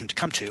conclusion to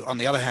come to. On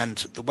the other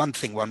hand, the one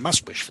thing one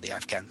must wish for the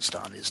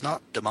Afghanistan is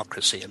not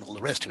democracy and all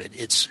the rest of it.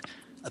 It's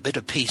a bit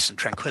of peace and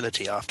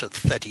tranquility after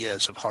 30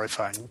 years of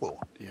horrifying war.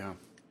 Yeah.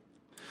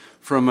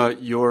 From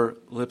your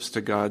lips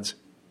to God's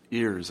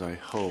ears, I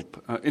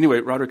hope. Anyway,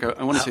 Roderick,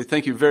 I want to say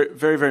thank you very,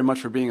 very, very much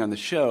for being on the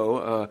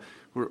show.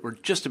 We're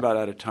just about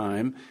out of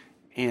time,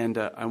 and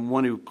I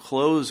want to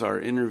close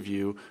our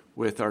interview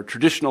with our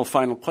traditional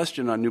final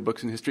question on New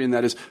Books in History, and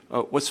that is,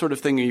 what sort of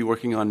thing are you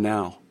working on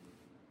now?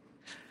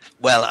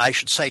 Well, I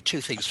should say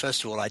two things.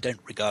 First of all, I don't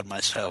regard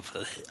myself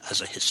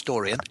as a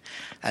historian,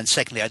 and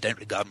secondly, I don't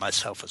regard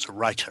myself as a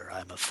writer.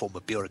 I'm a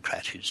former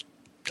bureaucrat who's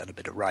done a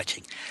bit of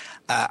writing.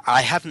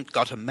 I haven't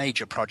got a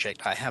major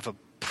project. I have a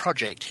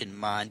project in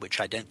mind which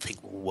I don't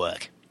think will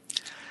work.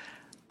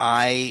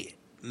 I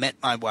met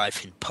my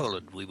wife in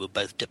Poland. We were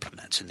both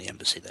diplomats in the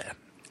embassy there.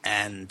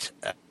 And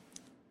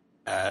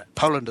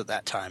Poland at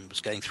that time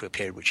was going through a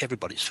period which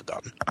everybody's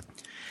forgotten,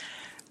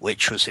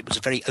 it was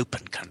a very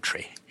open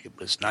country. It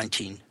was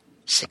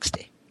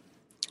 1960.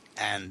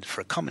 And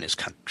for a communist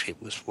country,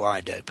 it was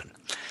wide open.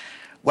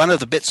 One of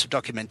the bits of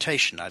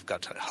documentation I've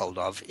got hold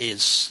of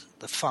is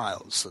the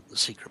files that the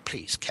secret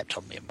police kept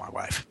on me and my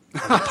wife.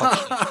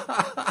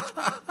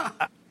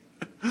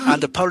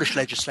 Under Polish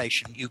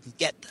legislation, you can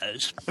get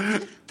those.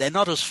 They're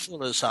not as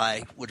full as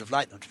I would have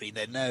liked them to be.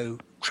 There are no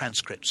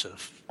transcripts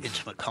of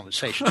intimate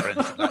conversations or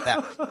anything like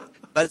that.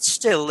 But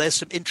still, there's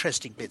some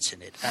interesting bits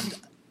in it. And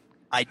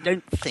I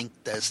don't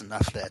think there's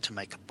enough there to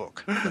make a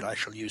book, but I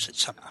shall use it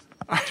somehow.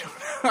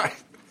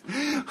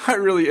 I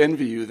really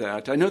envy you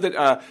that. I know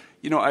that,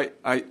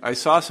 I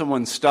saw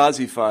someone's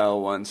Stasi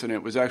file once, and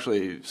it was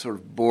actually sort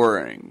of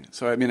boring.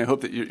 So, I mean, I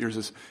hope that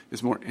yours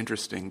is more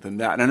interesting than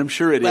that. And I'm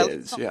sure it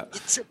is, yeah.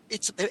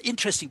 It's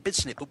interesting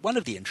bits in it, but one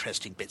of the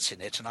interesting bits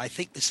in it, and I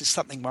think this is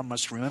something one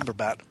must remember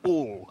about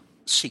all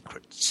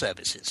secret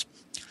services,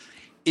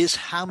 is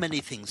how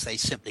many things they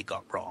simply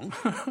got wrong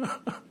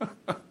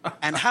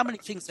and how many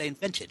things they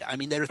invented. I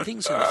mean, there are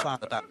things in the file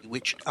about me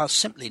which are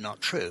simply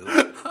not true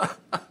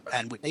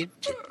and which they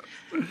invented.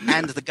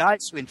 And the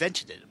guys who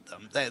invented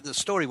them, the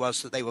story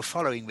was that they were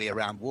following me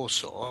around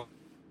Warsaw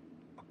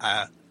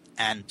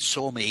and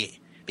saw me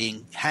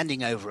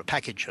handing over a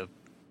package of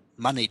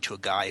money to a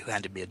guy who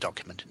handed me a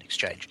document in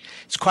exchange.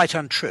 It's quite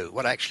untrue.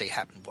 What actually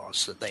happened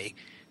was that they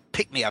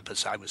picked me up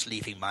as I was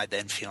leaving my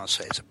then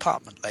fiancée's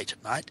apartment late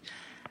at night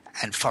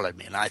and followed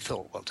me. And I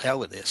thought, well, to hell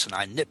with this. And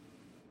I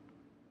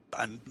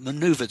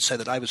maneuvered so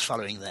that I was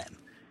following them.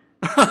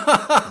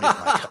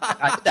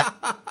 I did that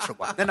for a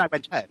while. Then I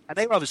went home. And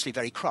they were obviously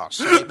very cross.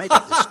 So they made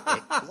up this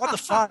thing. What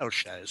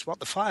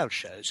the file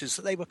shows is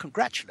that they were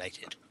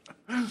congratulated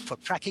for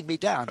tracking me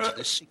down to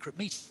this secret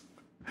meeting.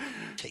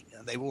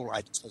 And they were all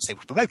right because they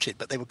were promoted,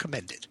 but they were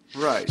commended.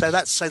 Right.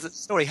 So the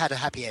story had a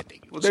happy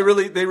ending. Well, they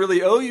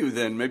really owe you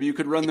then. Maybe you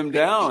could run them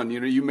down.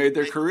 You made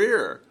their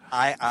career.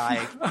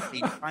 I've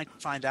been trying to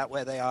find out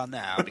where they are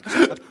now,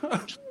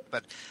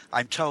 but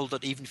I'm told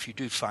that even if you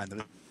do find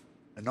them,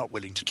 they're not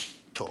willing to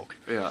talk.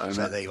 Yeah,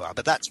 there you are.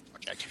 But that's a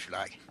project, if you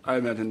like. I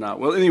imagine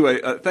not. Well,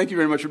 anyway, thank you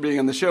very much for being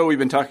on the show. We've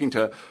been talking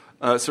to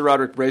Sir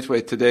Roderick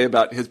Braithwaite today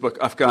about his book,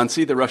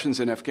 Afghansy, The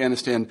Russians in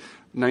Afghanistan,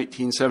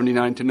 1979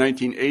 to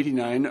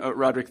 1989.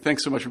 Roderick,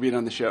 thanks so much for being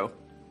on the show.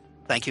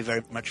 Thank you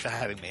very much for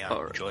having me. I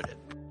enjoyed it.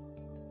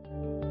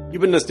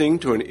 You've been listening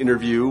to an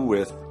interview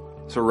with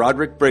Sir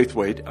Roderick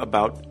Braithwaite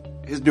about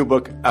his new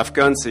book,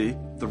 Afghansy,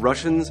 The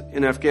Russians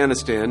in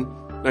Afghanistan,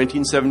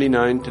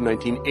 1979 to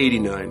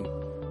 1989.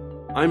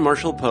 I'm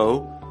Marshall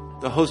Poe,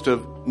 the host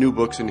of New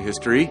Books in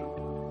History.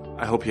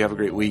 I hope you have a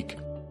great week.